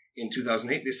 In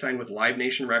 2008, they signed with Live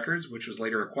Nation Records, which was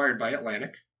later acquired by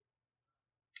Atlantic.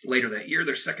 Later that year,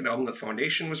 their second album, The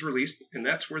Foundation, was released, and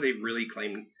that's where they really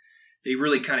kind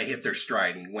of hit their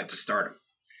stride and went to stardom.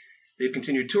 They've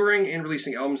continued touring and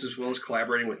releasing albums as well as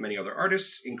collaborating with many other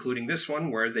artists, including this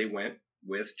one where they went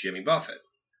with Jimmy Buffett.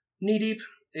 Knee Deep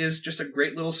is just a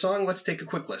great little song. Let's take a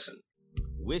quick listen.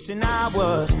 Wishing I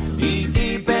was knee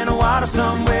deep in the water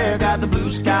somewhere. Got the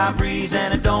blue sky breeze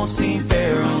and it don't seem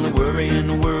fair. Only worry in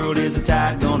the world is the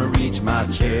tide gonna reach my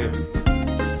chair.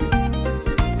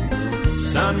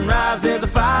 Sunrise, there's a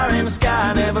fire in the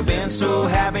sky. Never been so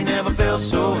happy, never felt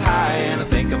so high. And I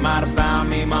think I might have found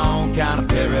me my own kind of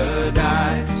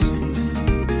paradise.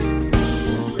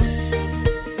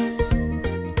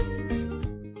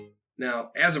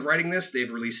 Now, as of writing this,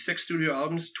 they've released 6 studio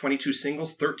albums, 22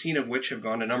 singles, 13 of which have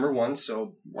gone to number 1,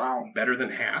 so Wow. better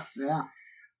than half. Yeah.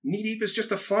 Knee Deep is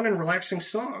just a fun and relaxing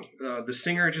song. The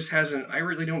singer just has an I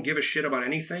really don't give a shit about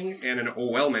anything and an oh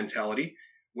well mentality,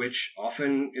 which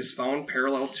often is found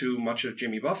parallel to much of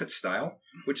Jimmy Buffett's style,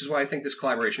 which is why I think this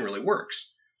collaboration really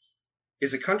works.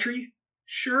 Is it country?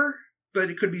 Sure, but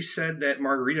it could be said that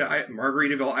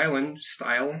Margaritaville Island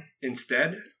style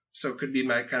instead, so it could be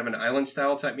my kind of an island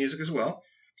style type music as well.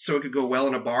 So it could go well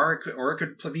in a bar, or it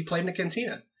could be played in a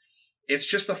cantina. It's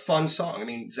just a fun song. I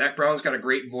mean, Zac Brown's got a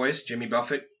great voice. Jimmy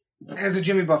Buffett Has a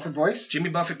Jimmy Buffett voice. Jimmy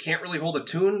Buffett can't really hold a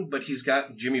tune, but he's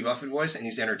got Jimmy Buffett voice and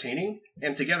he's entertaining.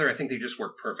 And together, I think they just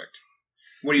work perfect.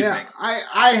 What do you think?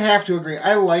 I have to agree.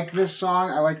 I like this song.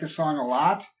 I like this song a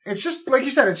lot. It's just, like you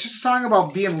said, it's just a song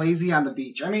about being lazy on the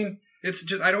beach. I mean, It's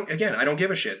just, I don't give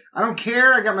a shit. I don't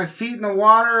care. I got my feet in the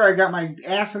water. I got my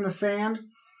ass in the sand.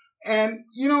 And,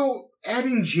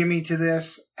 adding Jimmy to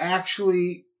this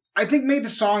actually, I think, made the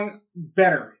song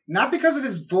better. Not because of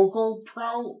his vocal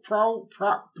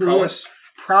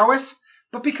prowess,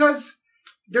 but because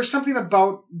there's something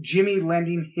about Jimmy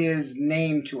lending his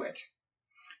name to it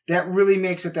that really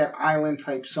makes it that island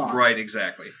type song. Right,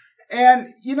 exactly. And,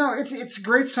 it's a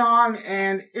great song,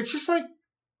 and it's just like,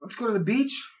 let's go to the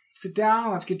beach, sit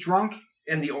down, let's get drunk.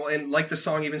 And like the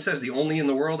song even says, the only in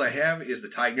the world I have is the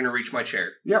tide gonna reach my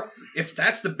chair. Yep. If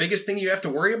that's the biggest thing you have to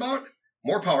worry about,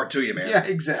 more power to you, man. Yeah,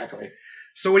 exactly.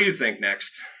 So what do you think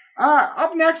next?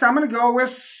 Up next, I'm going to go with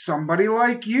Somebody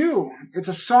Like You. It's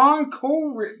a song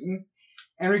co-written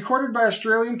and recorded by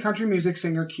Australian country music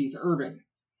singer Keith Urban.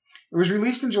 It was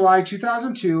released in July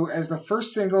 2002 as the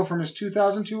first single from his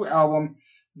 2002 album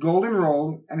Golden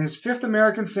Road and his 5th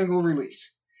American single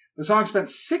release. The song spent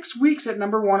 6 weeks at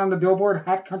number 1 on the Billboard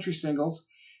Hot Country Singles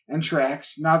and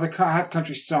Tracks, now the Hot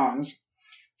Country Songs,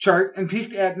 chart, and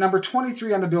peaked at number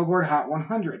 23 on the Billboard Hot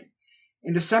 100.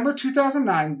 In December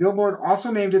 2009, Billboard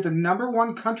also named it the number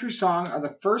 1 country song of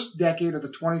the first decade of the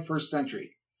 21st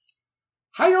century.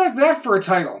 How do you like that for a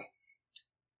title?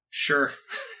 Sure.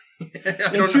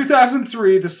 In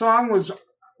 2003, the song was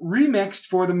remixed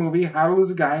for the movie How to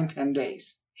Lose a Guy in 10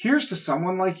 Days. Here's to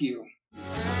Someone Like You.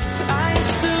 I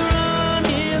used to run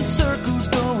in circles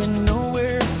going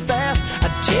nowhere fast.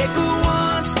 I'd take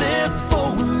 1 step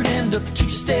forward, end up 2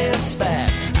 steps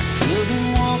back. I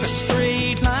couldn't walk a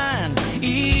straight line,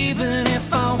 even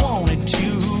if I wanted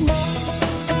to.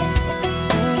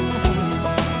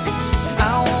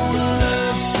 I wanna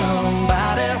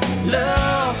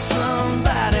love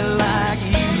somebody like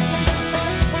you.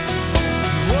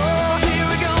 Whoa, here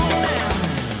we go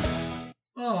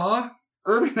now. Aww.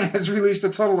 Urban has released a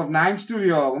total of 9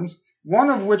 studio albums, one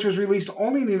of which was released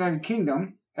only in the United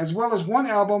Kingdom, as well as 1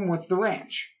 album with The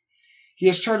Ranch. He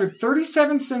has charted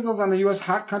 37 singles on the U.S.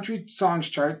 Hot Country Songs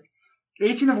chart,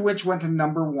 18 of which went to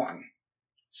number 1.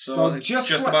 So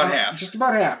just about half. Just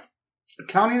about half.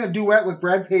 Counting a duet with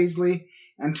Brad Paisley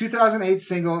and 2008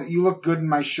 single You Look Good in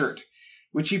My Shirt,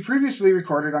 which he previously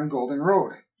recorded on Golden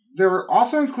Road. There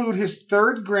also include his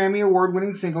 3rd Grammy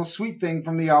Award-winning single Sweet Thing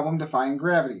from the album Defying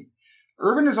Gravity.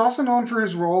 Urban is also known for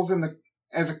his roles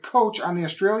as a coach on the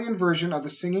Australian version of the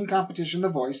singing competition The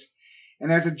Voice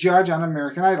and as a judge on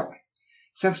American Idol.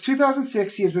 Since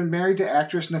 2006, he has been married to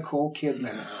actress Nicole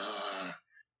Kidman.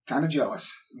 Kind of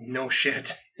jealous. No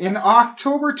shit. In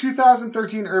October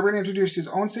 2013, Urban introduced his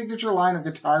own signature line of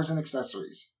guitars and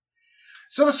accessories.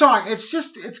 So the song,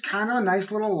 it's kind of a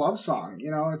nice little love song.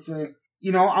 It's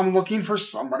I'm looking for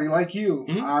somebody like you.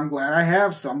 Mhm. I'm glad I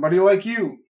have somebody like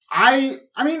you. I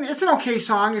mean, it's an okay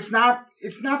song. It's not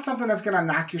something that's gonna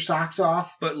knock your socks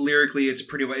off. But lyrically, it's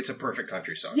a perfect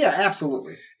country song. Yeah,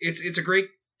 absolutely. It's a great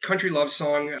country love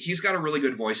song. He's got a really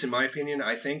good voice, in my opinion,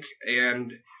 I think,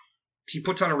 and he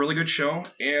puts on a really good show,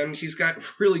 and he's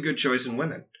got really good choice in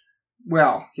women.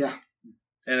 Well, yeah.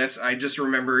 And I just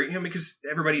remember, because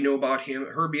everybody knew about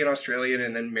her being Australian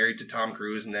and then married to Tom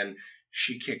Cruise, and then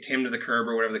she kicked him to the curb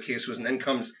or whatever the case was, and then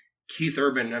comes Keith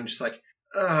Urban, and I'm just like,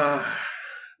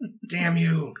 damn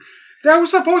you. That was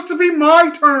supposed to be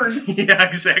my turn. Yeah,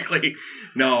 exactly.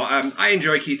 No, I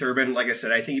enjoy Keith Urban. Like I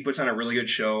said, I think he puts on a really good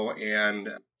show, and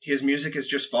his music is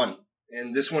just fun.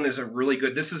 And this one is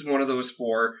this is one of those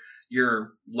for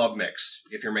your love mix,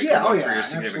 if you're making love for your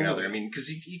significant other. I mean, because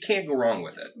you can't go wrong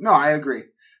with it. No, I agree.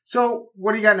 So,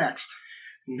 what do you got next?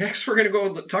 Next, we're going to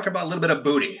go talk about a little bit of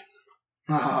booty.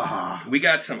 We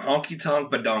got some honky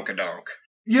tonk badonkadonk.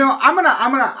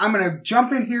 I'm gonna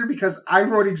jump in here because I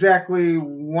wrote exactly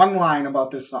one line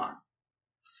about this song.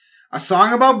 A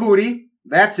song about booty.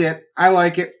 That's it. I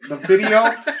like it. The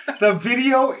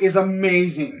video is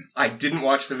amazing. I didn't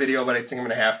watch the video, but I think I'm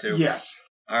going to have to. Yes.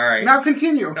 All right. Now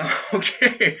continue.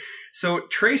 Okay. So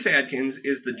Trace Adkins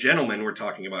is the gentleman we're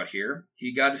talking about here.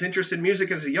 He got his interest in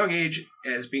music at a young age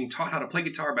as being taught how to play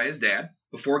guitar by his dad.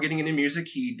 Before getting into music,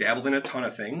 he dabbled in a ton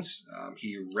of things.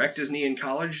 He wrecked his knee in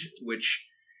college, which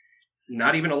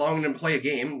not even allowing him to play a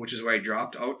game, which is why he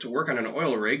dropped out to work on an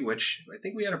oil rig, which I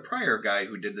think we had a prior guy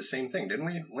who did the same thing, didn't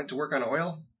we? Went to work on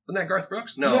oil? Wasn't that Garth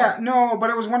Brooks? No. Yeah, no, but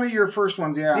it was one of your first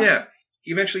ones, yeah. Yeah.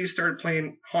 Eventually he started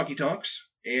playing honky tonks,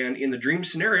 and in the dream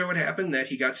scenario it happened that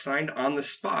he got signed on the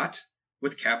spot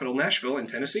with Capitol Nashville in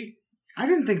Tennessee. I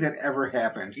didn't think that ever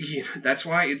happened. Yeah, that's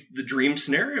why it's the dream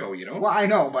scenario, Well, I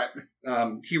know, but...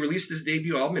 he released his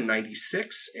debut album in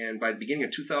 96, and by the beginning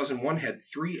of 2001 had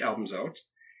 3 albums out.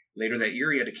 Later that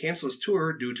year, he had to cancel his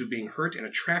tour due to being hurt in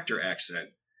a tractor accident.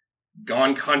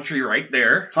 Gone country right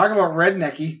there. Talk about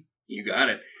rednecky. You got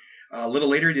it. A little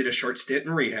later, he did a short stint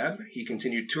in rehab. He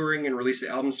continued touring and released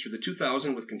albums through the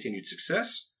 2000s with continued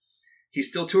success. He's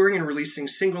still touring and releasing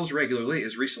singles regularly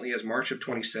as recently as March of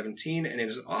 2017, and in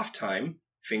his off time,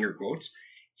 finger quotes,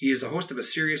 he is the host of a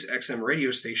Sirius XM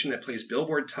radio station that plays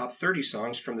Billboard Top 30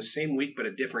 songs from the same week but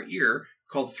a different year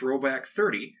called Throwback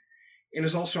 30, and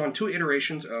is also on 2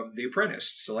 iterations of The Apprentice,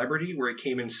 Celebrity, where he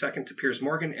came in second to Piers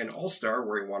Morgan, and All-Star,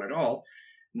 where he won it all,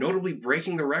 notably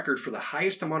breaking the record for the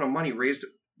highest amount of money raised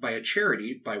by a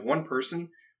charity by one person,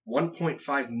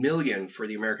 $1.5 million for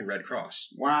the American Red Cross.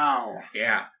 Wow.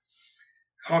 Yeah.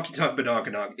 Honky Tonk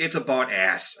Badonkadonk. It's about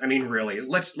ass. I mean, really.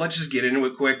 Let's just get into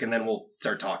it quick, and then we'll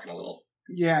start talking a little.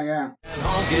 Yeah.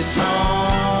 Honky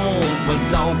tonk,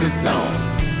 badonkadonk.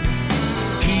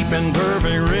 Keeping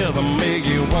perfect rhythm make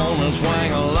you wanna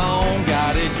swing along.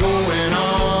 Got it going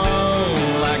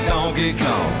on like Donkey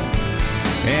Kong.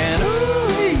 And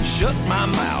ooh, shut my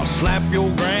mouth, slap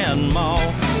your grandma.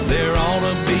 There ought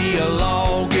to be a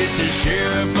law, get the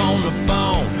sheriff on the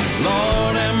phone.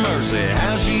 Lord have mercy,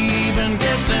 how she even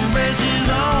get them bridges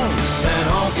on? That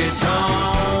honky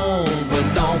tonk,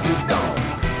 badonkadonk.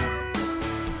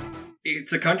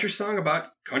 It's a country song about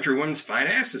country women's fine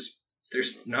asses.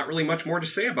 There's not really much more to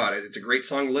say about it. It's a great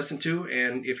song to listen to,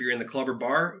 and if you're in the club or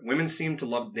bar, women seem to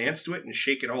love to dance to it and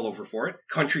shake it all over for it.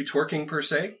 Country twerking, per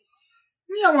se.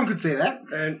 Yeah, one could say that.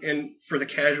 And for the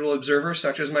casual observer,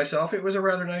 such as myself, it was a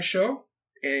rather nice show.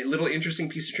 A little interesting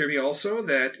piece of trivia also,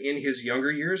 that in his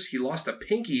younger years, he lost a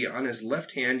pinky on his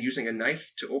left hand using a knife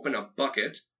to open a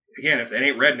bucket. Again, if that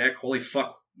ain't redneck, holy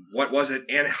fuck, what was it?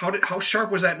 And how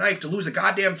sharp was that knife to lose a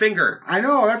goddamn finger? I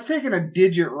know, that's taking a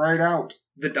digit right out.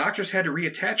 The doctors had to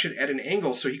reattach it at an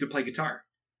angle so he could play guitar.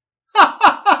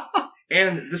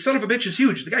 And the son of a bitch is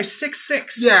huge. The guy's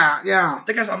 6'6". Yeah.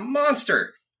 The guy's a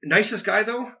monster. Nicest guy,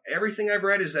 though. Everything I've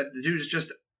read is that the dude is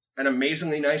just an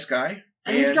amazingly nice guy.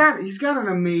 And he's got an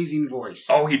amazing voice.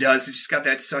 Oh, he does. He's just got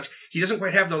that such... He doesn't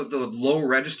quite have the low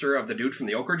register of the dude from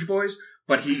the Oak Ridge Boys,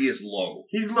 but he is low.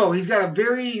 He's low. He's got a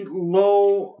very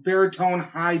low baritone,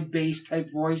 high bass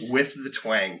type voice. With the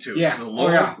twang, too. Yeah. So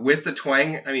low with the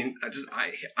twang. I mean,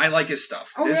 I like his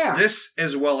stuff. Oh, This,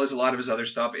 as well as a lot of his other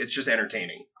stuff, it's just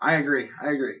entertaining. I agree.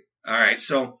 All right,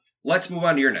 so let's move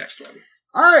on to your next one.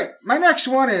 All right, my next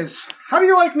one is, How Do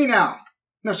You Like Me Now?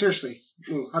 No, seriously.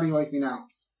 Ooh, How Do You Like Me Now?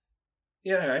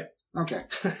 Yeah, all right. Okay.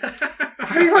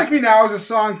 How Do You Like Me Now is a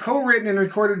song co-written and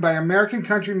recorded by American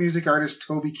country music artist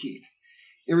Toby Keith.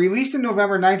 It released in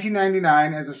November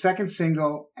 1999 as a second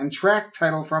single and track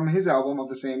title from his album of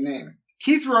the same name.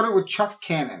 Keith wrote it with Chuck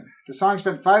Cannon. The song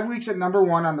spent 5 weeks at number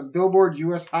 1 on the Billboard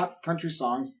U.S. Hot Country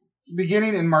Songs,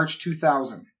 beginning in March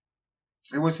 2000.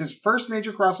 It was his first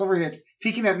major crossover hit,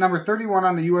 peaking at number 31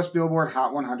 on the U.S. Billboard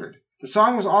Hot 100. The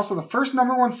song was also the first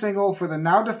number 1 single for the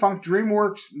now-defunct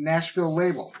DreamWorks Nashville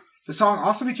label. The song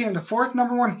also became the 4th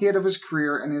number 1 hit of his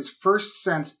career and his first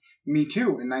since Me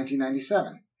Too in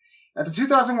 1997. At the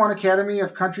 2001 Academy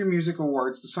of Country Music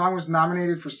Awards, the song was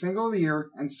nominated for Single of the Year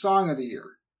and Song of the Year.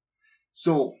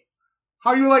 So,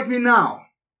 how you like me now?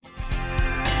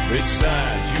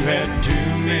 Besides, you had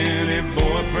too many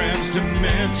boyfriends to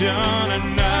mention,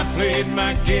 and I played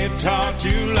my guitar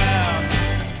too loud.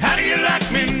 How do you like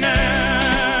me now?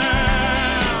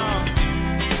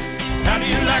 How do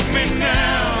you like me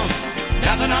now?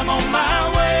 Now that I'm on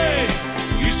my way,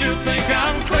 you still think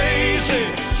I'm crazy,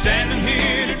 standing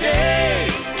here today.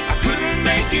 I couldn't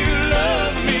make you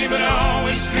love me, but I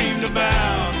always dreamed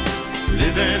about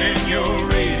living in your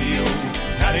radio.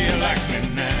 How do you like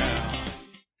me now?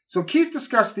 So Keith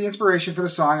discussed the inspiration for the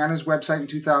song on his website in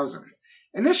 2000.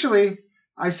 Initially,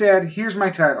 I said, here's my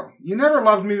title. You never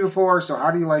loved me before, so how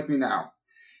do you like me now?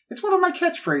 It's one of my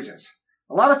catchphrases.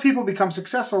 A lot of people become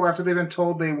successful after they've been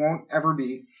told they won't ever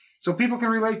be, so people can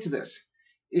relate to this.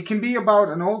 It can be about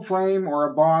an old flame or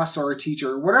a boss or a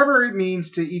teacher, whatever it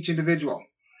means to each individual.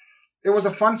 It was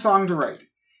a fun song to write.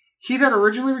 Keith had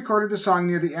originally recorded the song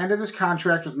near the end of his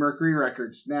contract with Mercury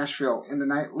Records, Nashville, in the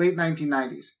late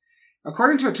 1990s.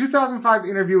 According to a 2005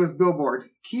 interview with Billboard,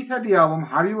 Keith had the album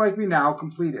How Do You Like Me Now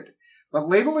completed, but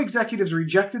label executives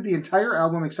rejected the entire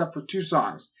album except for 2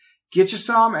 songs, Get You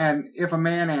Some and If a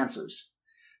Man Answers,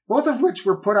 both of which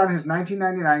were put on his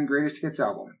 1999 Greatest Hits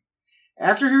album.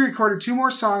 After he recorded 2 more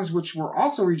songs which were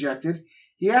also rejected,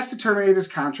 he asked to terminate his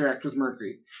contract with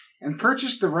Mercury and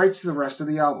purchased the rights to the rest of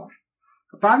the album.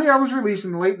 Upon the album's release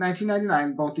in late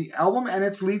 1999, both the album and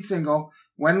its lead single,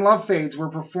 When Love Fades, were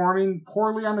performing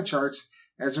poorly on the charts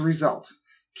as a result.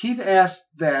 Keith asked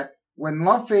that When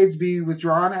Love Fades be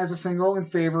withdrawn as a single in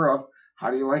favor of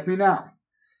How Do You Like Me Now?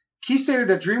 Keith stated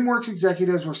that DreamWorks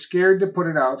executives were scared to put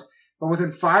it out, but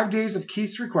within 5 days of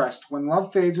Keith's request, When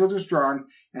Love Fades was withdrawn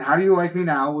and How Do You Like Me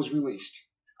Now was released.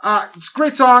 It's a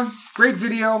great song, great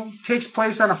video. Takes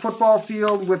place on a football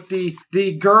field with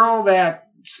the girl that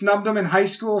snubbed him in high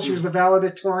school. She was the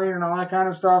valedictorian and all that kind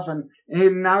of stuff. And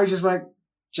now he's just like,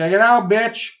 check it out,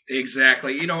 bitch.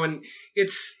 Exactly. And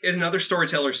it's another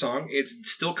storyteller song. It's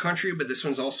still country, but this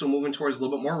one's also moving towards a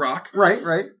little bit more rock. Right,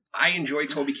 right. I enjoy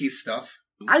Toby Keith's stuff.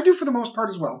 I do for the most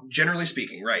part as well. Generally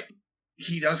speaking, right.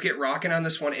 He does get rocking on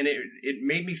this one, and it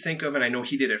made me think of, and I know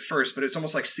he did it first, but it's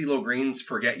almost like CeeLo Green's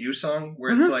Forget You song,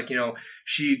 where it's like,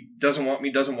 she doesn't want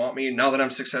me, and now that I'm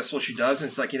successful, she does, and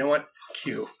it's like, you know what? Fuck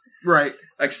you. Right.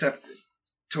 Except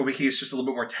Toby Keith's just a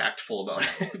little bit more tactful about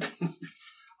it.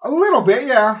 A little bit,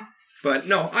 yeah. But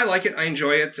no, I like it. I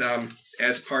enjoy it.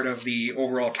 As part of the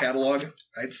overall catalog,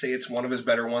 I'd say it's one of his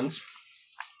better ones.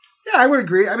 Yeah, I would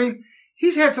agree. I mean,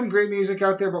 he's had some great music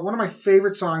out there, but one of my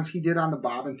favorite songs he did on the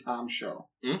Bob and Tom show.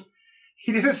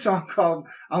 He did a song called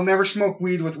I'll Never Smoke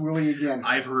Weed with Willie Again.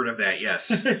 I've heard of that,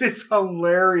 yes. It is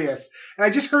hilarious. And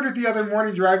I just heard it the other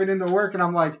morning driving into work, and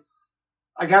I'm like,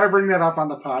 I got to bring that up on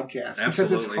the podcast. Absolutely.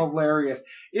 Because it's hilarious.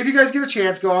 If you guys get a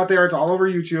chance, go out there. It's all over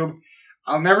YouTube.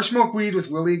 I'll Never Smoke Weed with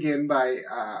Willie Again by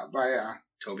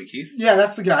Toby Keith? Yeah,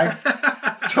 that's the guy.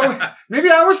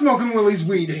 Maybe I was smoking Willie's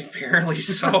weed. Apparently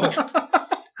so.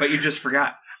 But you just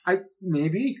forgot.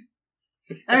 Maybe.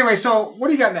 Anyway, so what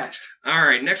do you got next? All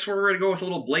right, next we're going to go with a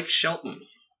little Blake Shelton.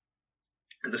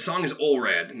 The song is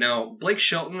Olrad. Now, Blake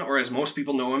Shelton, or as most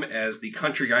people know him as the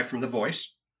country guy from The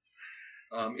Voice,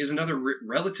 is another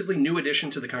relatively new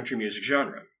addition to the country music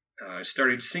genre.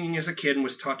 Started singing as a kid and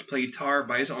was taught to play guitar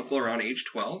by his uncle around age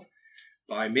 12.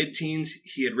 By mid-teens,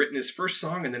 he had written his first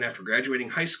song, and then after graduating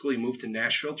high school, he moved to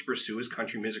Nashville to pursue his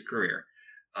country music career.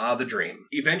 The dream.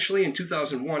 Eventually, in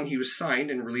 2001, he was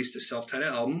signed and released a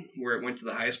self-titled album, where it went to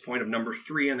the highest point of number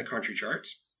 3 on the country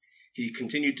charts. He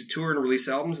continued to tour and release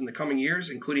albums in the coming years,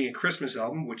 including a Christmas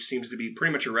album, which seems to be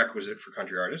pretty much a requisite for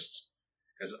country artists.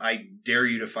 As I dare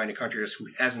you to find a country artist who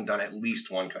hasn't done at least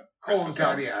one Christmas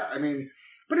album. Yeah. I mean,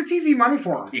 but it's easy money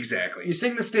for him. Exactly. You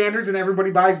sing the standards and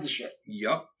everybody buys the shit.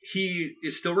 Yup. He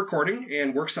is still recording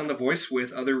and works on The Voice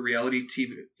with other reality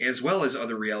TV, as well as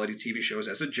other reality TV shows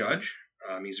as a judge.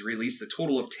 He's released a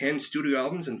total of 10 studio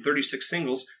albums and 36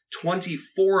 singles,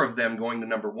 24 of them going to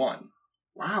number 1.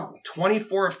 Wow.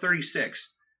 24 of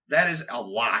 36. That is a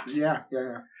lot. Yeah.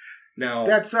 Now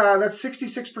that's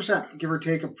 66%, give or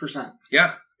take a percent.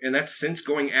 Yeah, and that's since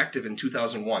going active in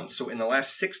 2001. So in the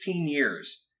last 16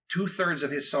 years, 2/3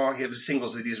 of his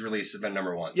singles that he's released have been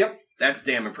number 1s. Yep. That's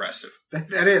damn impressive.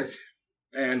 That is.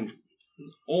 And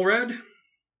Ole Red,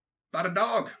 about a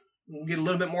dog. We'll get a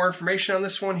little bit more information on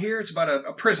this one here. It's about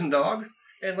a prison dog.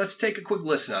 And let's take a quick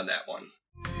listen on that one.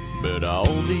 But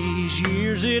all these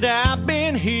years that I've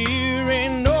been here,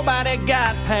 ain't nobody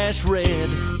got past Red.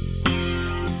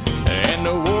 And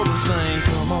the warden sang,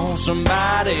 come on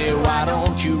somebody, why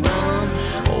don't you run?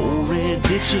 Old Red's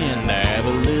itching to have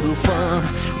a little fun.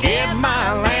 Get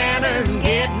my lantern,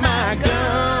 get my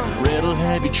gun. Red'll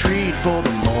have you treat for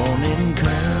the morning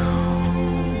come.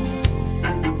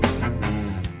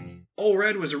 Ole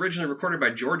Red was originally recorded by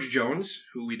George Jones,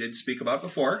 who we did speak about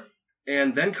before,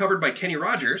 and then covered by Kenny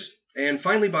Rogers, and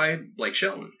finally by Blake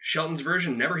Shelton. Shelton's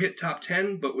version never hit top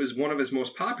 10, but was one of his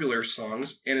most popular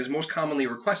songs and is most commonly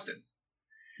requested.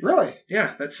 Really?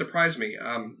 Yeah, that surprised me.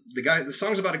 The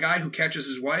song's about a guy who catches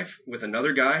his wife with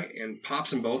another guy and pops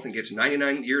them both and gets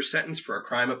 99-year sentence for a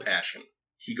crime of passion.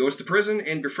 He goes to prison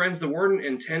and befriends the warden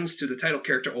and tends to the title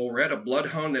character Ole Red, a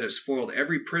bloodhound that has foiled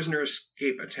every prisoner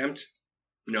escape attempt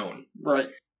known.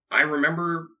 Right. I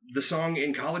remember the song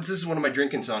in college. This is one of my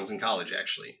drinking songs in college,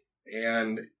 actually.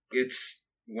 And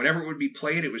whenever it would be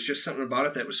played, it was just something about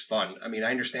it that was fun. I mean, I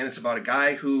understand it's about a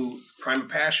guy who, crime of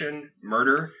passion,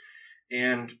 murder,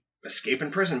 and escape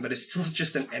in prison, but it's still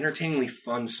just an entertainingly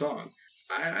fun song.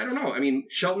 I don't know. I mean,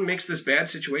 Shelton makes this bad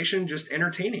situation just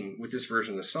entertaining with this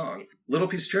version of the song. Little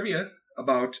piece of trivia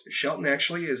about Shelton,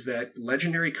 actually, is that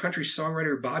legendary country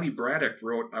songwriter Bobby Braddock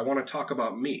wrote I Want to Talk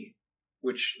About Me,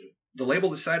 which the label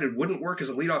decided wouldn't work as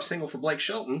a lead-off single for Blake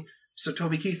Shelton, so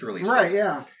Toby Keith released it. Right,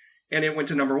 yeah. And it went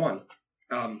to number 1.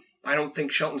 I don't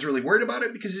think Shelton's really worried about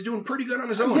it because he's doing pretty good on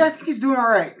his own. Yeah, I think he's doing all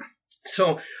right.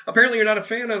 So apparently you're not a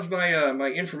fan of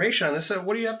my information on this. So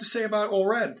what do you have to say about Ole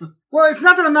Red? Well, it's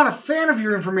not that I'm not a fan of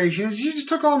your information. It's you just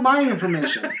took all my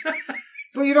information.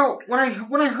 But you know, when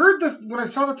I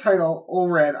saw the title Ole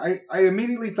Red, I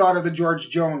immediately thought of the George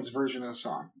Jones version of the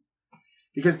song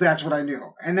because that's what I knew.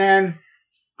 And then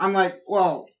I'm like,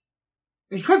 well,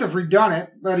 he couldn't have redone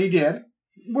it, but he did,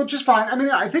 which is fine. I mean,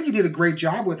 I think he did a great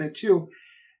job with it too.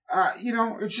 You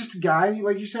know, it's just a guy,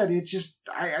 like you said, it's just,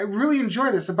 I really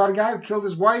enjoy this. About a guy who killed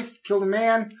his wife, killed a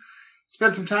man,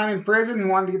 spent some time in prison. He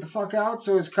wanted to get the fuck out,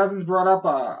 so his cousins brought up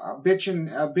a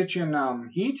bitchin'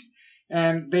 heat,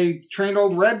 and they trained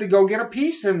Old Red to go get a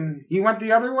piece, and he went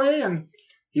the other way, and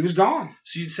he was gone.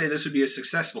 So you'd say this would be a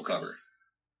successful cover?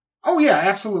 Oh, yeah,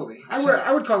 absolutely.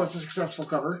 I would call this a successful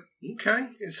cover. Okay.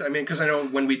 I mean, because I know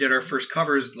when we did our first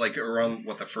covers, like around,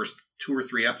 the first 2 or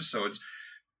 3 episodes,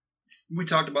 we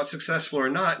talked about successful or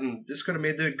not, and this could have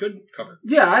made a good cover.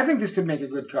 Yeah, I think this could make a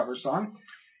good cover song.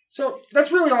 So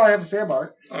that's really all I have to say about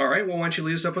it. All right, well, why don't you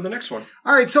lead us up with the next one?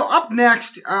 All right, so up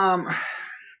next, we're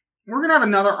going to have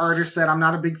another artist that I'm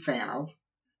not a big fan of.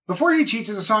 Before He Cheats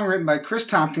is a song written by Chris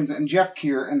Tompkins and Jeff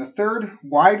Keir, and the third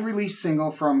wide-release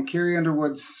single from Carrie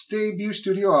Underwood's debut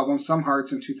studio album, Some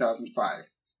Hearts, in 2005.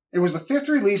 It was the 5th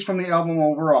release from the album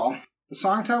overall. The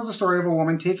song tells the story of a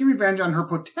woman taking revenge on her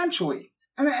potentially,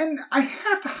 and I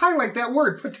have to highlight that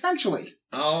word, potentially,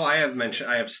 Oh, I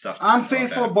have stuff.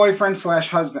 unfaithful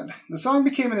boyfriend/husband. The song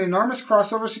became an enormous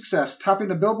crossover success, topping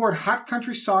the Billboard Hot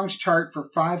Country Songs chart for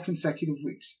 5 consecutive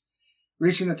weeks,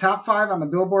 reaching the top 5 on the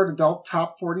Billboard Adult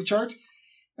Top 40 chart,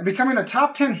 and becoming a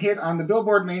top 10 hit on the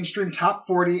Billboard Mainstream Top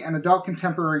 40 and Adult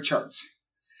Contemporary charts.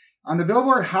 On the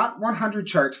Billboard Hot 100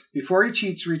 chart, Before He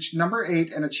Cheats reached number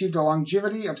 8 and achieved a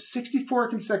longevity of 64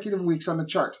 consecutive weeks on the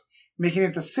chart, making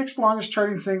it the 6th longest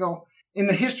charting single in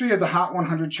the history of the Hot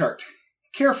 100 chart.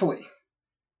 Carefully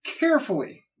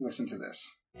listen to this.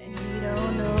 And you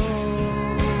don't know.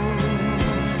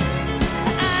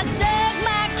 I dug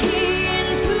my key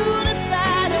into the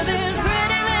side of this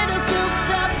pretty little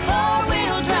souped-up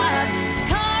four-wheel drive.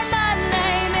 Carved my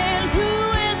name into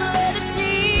his leather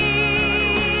seats.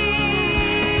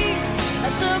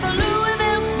 I took a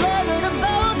Louisville Slugger to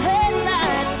both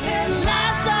headlights,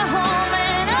 slashed our home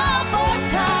and all 4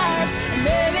 tires. And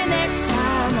maybe next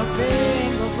time I'll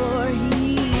think before he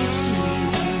cheats.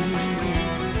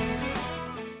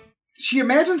 She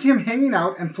imagines him hanging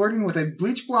out and flirting with a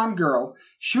bleach blonde girl,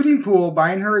 shooting pool,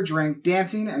 buying her a drink,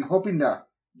 dancing, and hoping to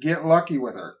get lucky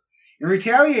with her. In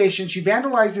retaliation, she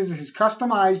vandalizes his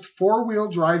customized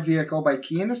 4-wheel drive vehicle by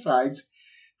keying the sides,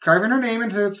 carving her name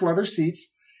into its leather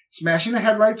seats, smashing the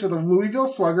headlights with a Louisville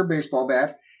Slugger baseball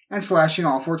bat, and slashing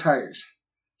all 4 tires.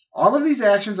 All of these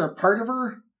actions are part of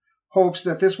her hopes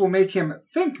that this will make him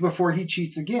think before he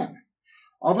cheats again.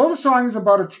 Although the song is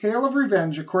about a tale of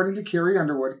revenge, according to Carrie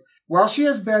Underwood, while she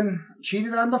has been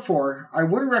cheated on before, I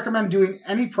wouldn't recommend doing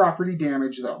any property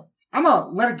damage, though. I'm a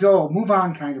let it go, move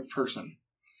on kind of person.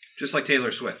 Just like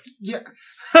Taylor Swift. Yeah.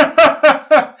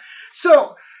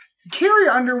 So, Carrie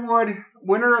Underwood,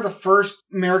 winner of the first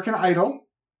American Idol.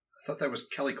 I thought that was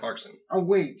Kelly Clarkson. Oh,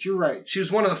 wait, you're right. She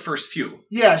was one of the first few.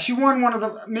 Yeah, she won one of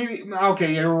the,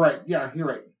 okay, yeah, you're right. Yeah, you're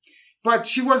right. But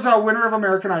she was a winner of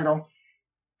American Idol.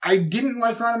 I didn't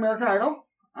like her on American Idol.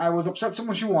 I was upset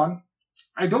when she won.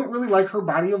 I don't really like her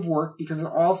body of work because it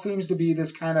all seems to be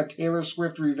this kind of Taylor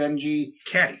Swift revengey,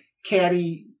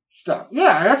 catty stuff.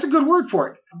 Yeah, that's a good word for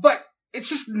it. But it's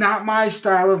just not my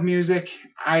style of music.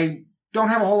 I don't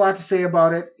have a whole lot to say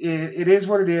about it. It is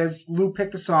what it is. Lou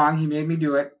picked the song. He made me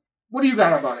do it. What do you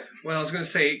got about it? Well, I was going to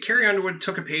say, Carrie Underwood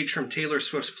took a page from Taylor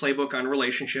Swift's playbook on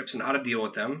relationships and how to deal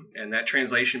with them, and that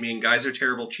translation being guys are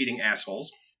terrible, cheating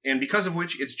assholes, and because of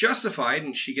which it's justified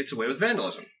and she gets away with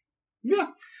vandalism. Yeah.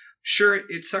 Sure,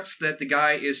 it sucks that the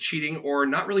guy is cheating or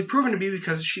not really proven to be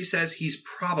because she says he's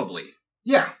probably.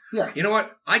 Yeah. You know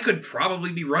what? I could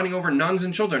probably be running over nuns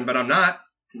and children, but I'm not.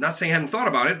 I'm not saying I haven't thought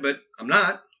about it, but I'm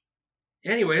not.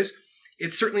 Anyways,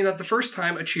 it's certainly not the first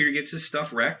time a cheater gets his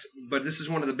stuff wrecked, but this is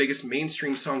one of the biggest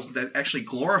mainstream songs that actually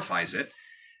glorifies it.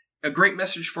 A great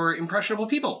message for impressionable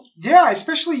people. Yeah,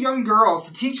 especially young girls,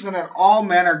 to teach them that all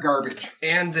men are garbage.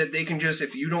 And that they can just,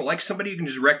 if you don't like somebody, you can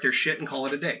just wreck their shit and call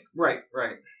it a day. Right.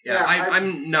 Yeah,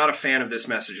 I'm not a fan of this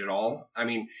message at all. I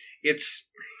mean, it's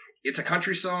a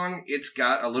country song. It's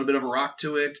got a little bit of a rock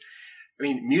to it. I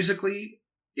mean, musically,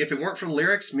 if it weren't for the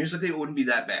lyrics, musically it wouldn't be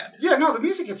that bad. Yeah, no, the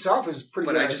music itself is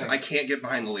pretty good. But I can't get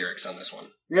behind the lyrics on this one.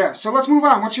 Yeah, so let's move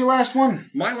on. What's your last one?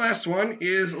 My last one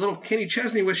is a little Kenny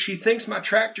Chesney with She Thinks My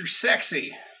Tractor's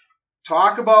Sexy.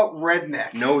 Talk about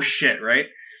redneck. No shit, right?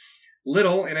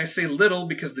 Little, and I say little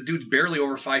because the dude's barely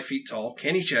over 5 feet tall,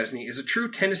 Kenny Chesney is a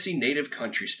true Tennessee native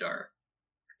country star.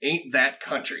 Ain't that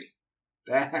country?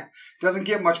 That doesn't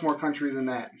get much more country than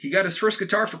that. He got his first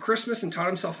guitar for Christmas and taught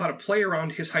himself how to play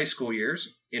around his high school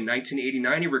years. In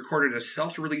 1989, he recorded a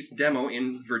self-released demo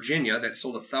in Virginia that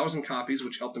sold 1,000 copies,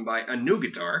 which helped him buy a new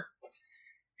guitar.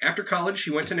 After college,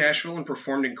 he went to Nashville and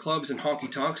performed in clubs and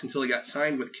honky-tonks until he got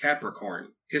signed with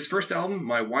Capricorn. His first album,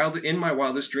 In My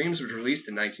Wildest Dreams, was released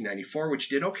in 1994, which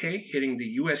did okay, hitting the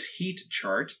U.S. Heat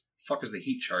chart. Fuck is the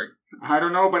Heat chart? I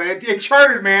don't know, but it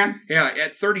charted, man. Yeah,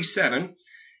 at 37.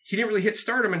 He didn't really hit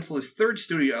stardom until his third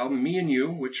studio album, Me and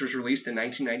You, which was released in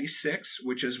 1996,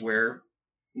 which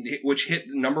hit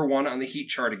number 1 on the Heat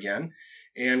chart again,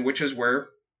 and which is where,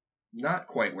 not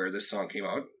quite where this song came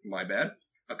out, my bad.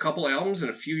 A couple albums, and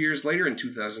a few years later, in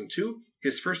 2002,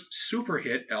 his first super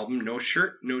hit album, No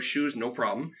Shirt, No Shoes, No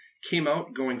Problem, came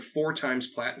out, going 4 times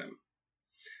platinum.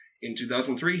 In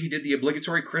 2003, he did the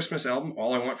obligatory Christmas album,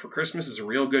 All I Want for Christmas is a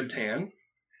Real Good Tan.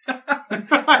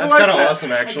 That's kind of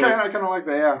awesome, actually. I kind of like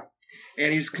that, yeah.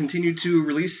 And he's continued to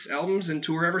release albums and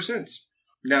tour ever since.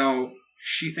 Now,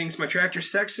 She Thinks My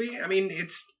Tractor's Sexy. I mean,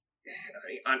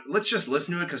 let's just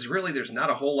listen to it, because really there's not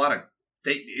a whole lot of...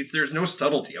 there's no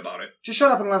subtlety about it. Just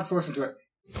shut up and let's listen to it.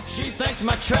 She thinks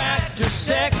my tractor's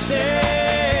sexy.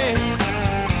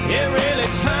 It really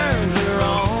turns her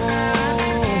on.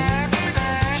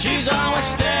 She's always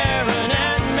staring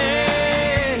at me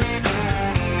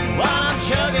while I'm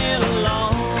chugging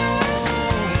along.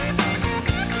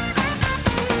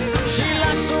 She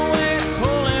likes the way it's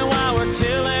pulling while we're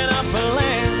tilling up her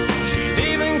land. She's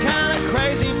even kind of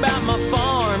crazy about my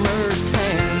farmer's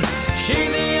tan.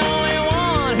 She's the only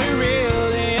one who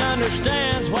really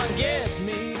understands what gets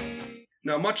me.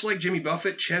 Now, much like Jimmy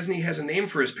Buffett, Chesney has a name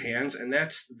for his bands, and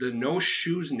that's the No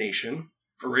Shoes Nation,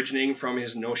 originating from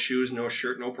his No Shoes, No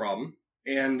Shirt, No Problem,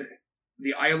 and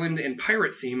the island and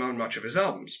pirate theme on much of his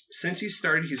albums. Since he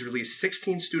started, he's released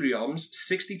 16 studio albums,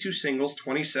 62 singles,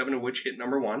 27 of which hit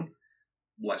number 1.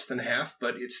 Less than half,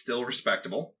 but it's still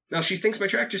respectable. Now, She Thinks My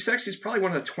Tractor's Sexy is probably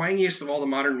one of the twangiest of all the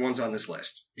modern ones on this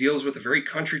list. Deals with a very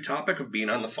country topic of being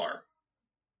on the farm.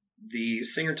 The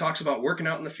singer talks about working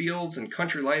out in the fields and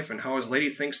country life and how his lady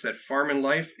thinks that farming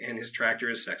life and his tractor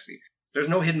is sexy. There's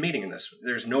no hidden meaning in this.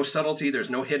 There's no subtlety. There's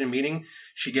no hidden meaning.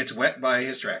 She gets wet by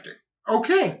his tractor.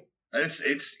 Okay.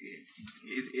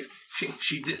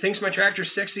 She thinks my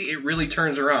tractor's sexy. It really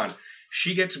turns her on.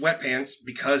 She gets wet pants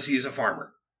because he's a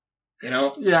farmer. You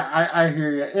know? Yeah, I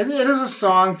hear you. It is a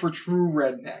song for true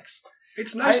rednecks.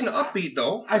 It's nice and upbeat,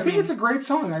 though. I think it's a great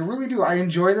song. I really do. I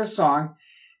enjoy this song.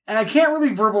 And I can't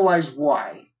really verbalize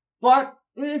why. But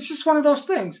it's just one of those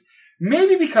things.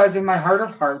 Maybe because in my heart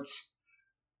of hearts,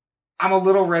 I'm a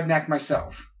little redneck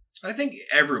myself. I think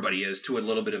everybody is to a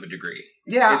little bit of a degree.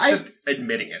 Yeah. It's just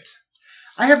admitting it.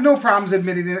 I have no problems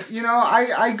admitting it. You know,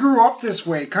 I grew up this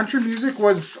way. Country music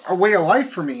was a way of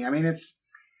life for me. I mean, it's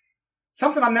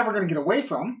something I'm never going to get away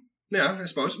from. Yeah, I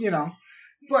suppose. You know,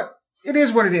 but it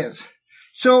is what it is.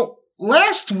 So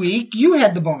last week you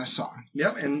had the bonus song.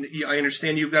 Yep, and I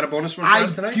understand you've got a bonus one for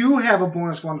us tonight? I do have a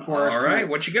bonus one for us All right, tonight.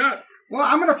 what you got? Well,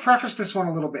 I'm going to preface this one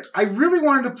a little bit. I really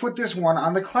wanted to put this one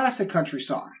on the classic country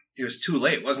song. It was too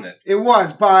late, wasn't it? It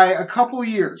was by a couple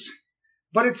years,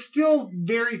 but it's still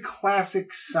very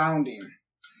classic sounding.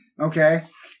 Okay?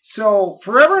 So,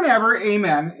 Forever and Ever,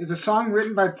 Amen is a song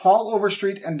written by Paul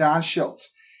Overstreet and Don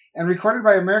Schultz and recorded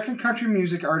by American country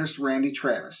music artist Randy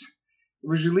Travis. It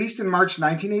was released in March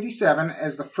 1987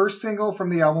 as the first single from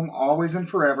the album Always and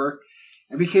Forever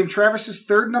and became Travis's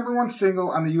third number one single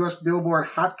on the U.S. Billboard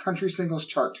Hot Country Singles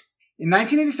chart. In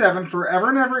 1987, Forever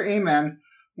and Ever, Amen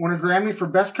won a Grammy for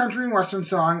Best Country and Western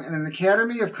Song and an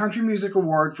Academy of Country Music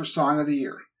Award for Song of the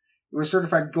Year. It was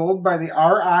certified gold by the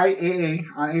RIAA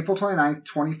on April 29,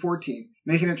 2014,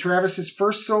 making it Travis's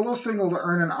first solo single to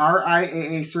earn an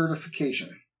RIAA certification.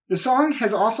 The song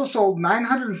has also sold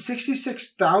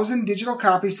 966,000 digital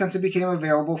copies since it became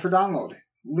available for download.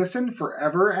 Listen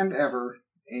Forever and Ever,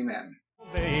 Amen.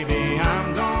 Baby,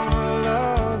 I'm gonna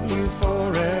love you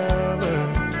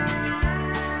forever,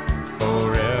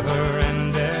 forever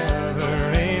and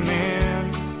ever,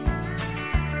 amen.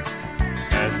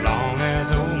 As long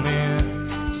as old men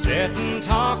sit and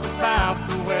talk about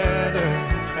the weather,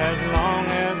 as long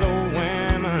as old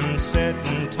women sit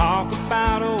and talk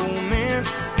about old men.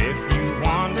 If you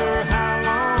wonder how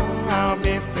long I'll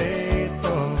be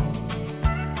faithful,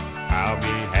 I'll be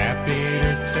happy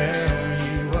to tell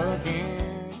you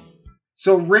again.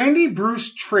 So Randy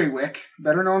Bruce Trawick,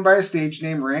 better known by a stage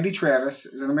name Randy Travis,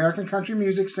 is an American country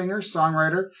music singer,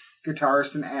 songwriter,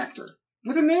 guitarist, and actor.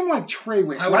 With a name like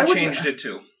Trawick, I would have changed it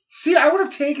too. See, I would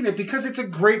have taken it because it's a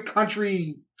great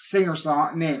country singer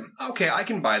song name. Okay, I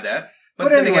can buy that. But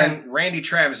But then anyway. again, Randy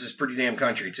Travis is pretty damn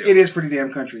country too. It is pretty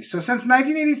damn country. So since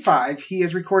 1985, he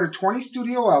has recorded 20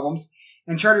 studio albums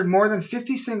and charted more than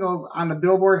 50 singles on the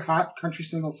Billboard Hot Country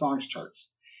Single Songs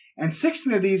charts. And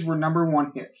 16 of these were number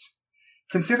one hits.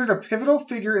 Considered a pivotal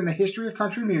figure in the history of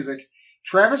country music,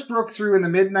 Travis broke through in the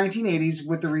mid-1980s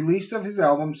with the release of his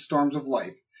album Storms of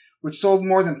Life, which sold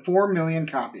more than 4 million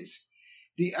copies.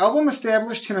 The album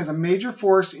established him as a major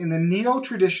force in the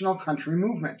neo-traditional country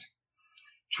movement.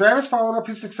 Travis followed up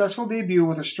his successful debut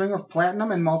with a string of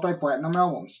platinum and multi-platinum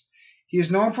albums. He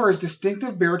is known for his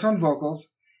distinctive baritone vocals,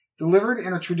 delivered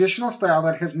in a traditional style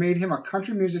that has made him a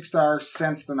country music star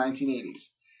since the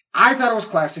 1980s. I thought it was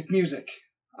classic music.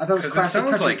 I thought it was 'Cause it classic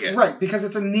sounds country. like it. Right, because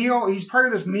it's he's part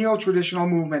of this neo-traditional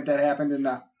movement that happened in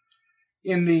the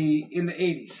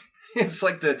 80s. It's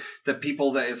like the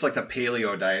people it's like the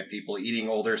paleo diet people eating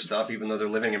older stuff even though they're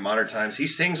living in modern times. He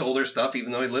sings older stuff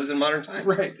even though he lives in modern times.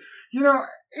 Right. You know,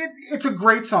 it's a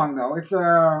great song though. It's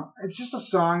just a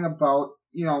song about,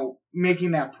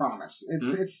 making that promise.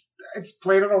 It's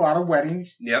played at a lot of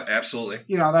weddings, Yep, absolutely.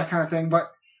 that kind of thing. But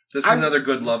This is another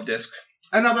good love disc.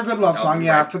 another good love song, Album,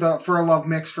 yeah, right. for a love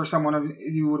mix for someone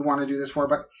you would want to do this for.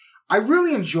 But I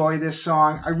really enjoy this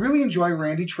song. I really enjoy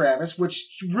Randy Travis,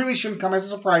 which really shouldn't come as a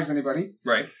surprise to anybody.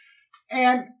 Right.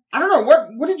 And I don't know,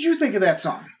 what did you think of that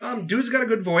song? Dude's got a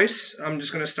good voice. I'm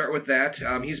just going to start with that.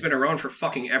 He's been around for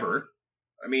fucking ever.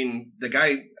 I mean, the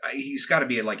guy, he's got to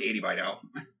be at like 80 by now.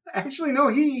 Actually, no,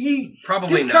 he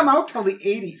Probably didn't not. come out till the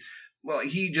 80s. Well,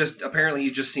 he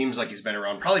just seems like he's been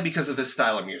around, probably because of his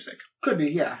style of music. Could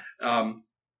be, yeah.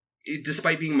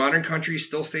 Despite being modern country, he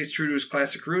still stays true to his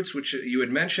classic roots, which you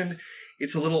had mentioned.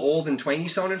 It's a little old and twangy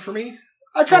sounding for me.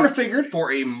 I kind of figured.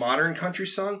 For a modern country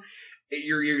song.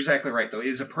 You're exactly right, though. It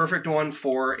is a perfect one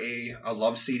for a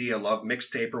love CD, a love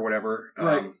mixtape, or whatever.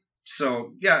 Right.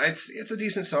 So, yeah, it's a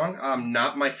decent song.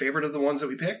 Not my favorite of the ones that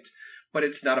we picked, but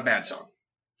it's not a bad song.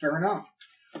 Fair enough.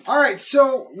 All right,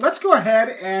 so let's go ahead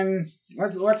and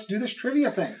let's do this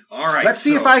trivia thing. All right. Let's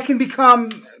see if I can become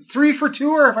 3 for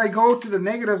 2, or if I go to the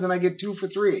negatives and I get 2 for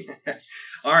 3.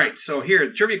 All right, so here,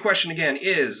 the trivia question again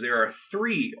is, there are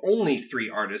only three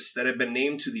artists that have been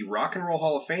named to the Rock and Roll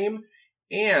Hall of Fame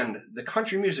and the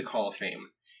Country Music Hall of Fame.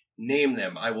 Name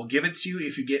them. I will give it to you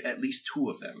if you get at least 2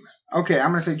 of them. Okay, I'm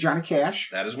going to say Johnny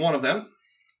Cash. That is one of them.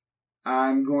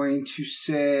 I'm going to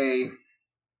say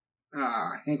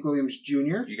Hank Williams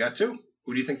Jr. You got 2.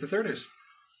 Who do you think the third is?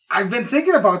 I've been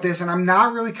thinking about this, and I'm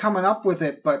not really coming up with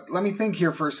it, but let me think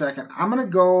here for a second. I'm going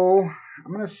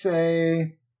to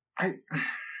say...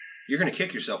 You're going to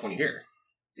kick yourself when you hear.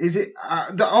 Is it...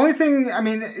 the only thing... I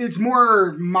mean, it's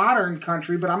more modern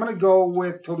country, but I'm going to go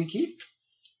with Toby Keith.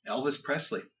 Elvis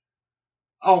Presley.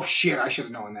 Oh, shit, I should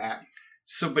have known that.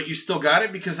 So, but you still got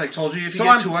it because I told you if you So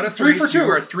get I'm 2 out of 3, 3 for so you 2.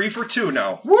 are 3 for 2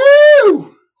 now.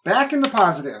 Woo! Back in the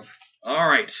positive. All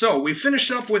right, so we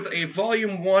finished up with a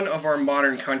volume 1 of our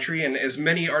modern country, and as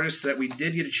many artists that we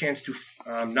did get a chance to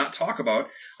not talk about.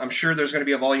 I'm sure there's going to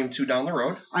be a volume 2 down the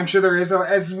road. I'm sure there is,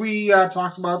 as we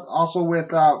talked about also with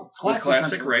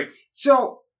Classic Country. Right.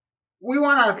 So we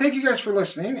want to thank you guys for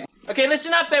listening. Okay,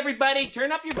 listen up, everybody.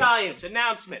 Turn up your volumes.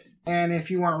 Announcement. And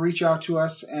if you want to reach out to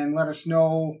us and let us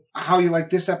know how you like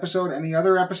this episode, any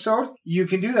other episode, you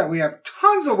can do that. We have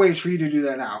tons of ways for you to do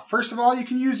that now. First of all, you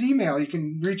can use email. You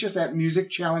can reach us at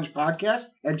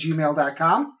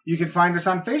musicchallengepodcast@gmail.com. You can find us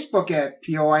on Facebook at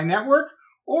POI Network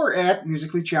or at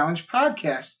Musically Challenged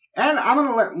Podcast. And I'm going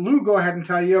to let Lou go ahead and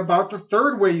tell you about the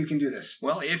third way you can do this.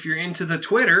 Well, if you're into the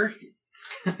Twitter,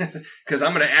 because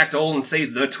I'm going to act old and say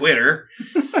the Twitter,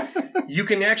 you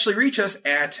can actually reach us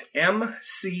at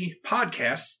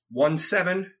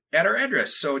MCPodcast17 at our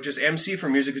address. So just MC for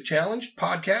Musically Challenged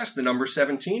Podcast, the number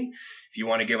 17. If you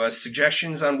want to give us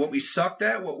suggestions on what we sucked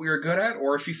at, what we were good at,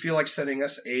 or if you feel like sending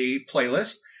us a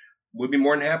playlist, we'd be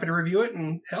more than happy to review it.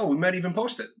 And hell, we might even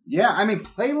post it. Yeah, I mean,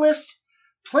 playlists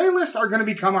are going to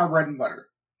become our bread and butter.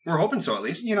 We're hoping so, at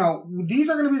least. You know, these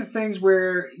are going to be the things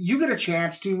where you get a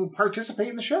chance to participate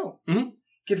in the show. Mm-hmm.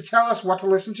 Get to tell us what to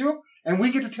listen to, and we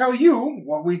get to tell you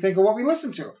what we think of what we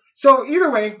listen to. So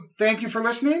either way, thank you for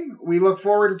listening. We look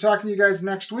forward to talking to you guys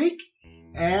next week,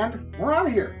 and we're out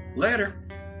of here. Later.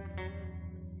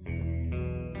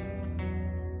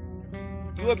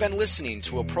 You have been listening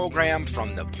to a program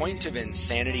from the Point of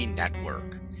Insanity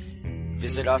Network.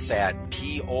 Visit us at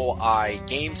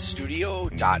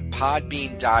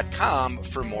poigamestudio.podbean.com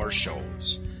for more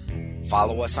shows.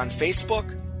 Follow us on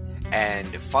Facebook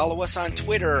and follow us on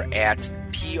Twitter at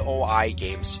POI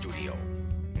Game Studio.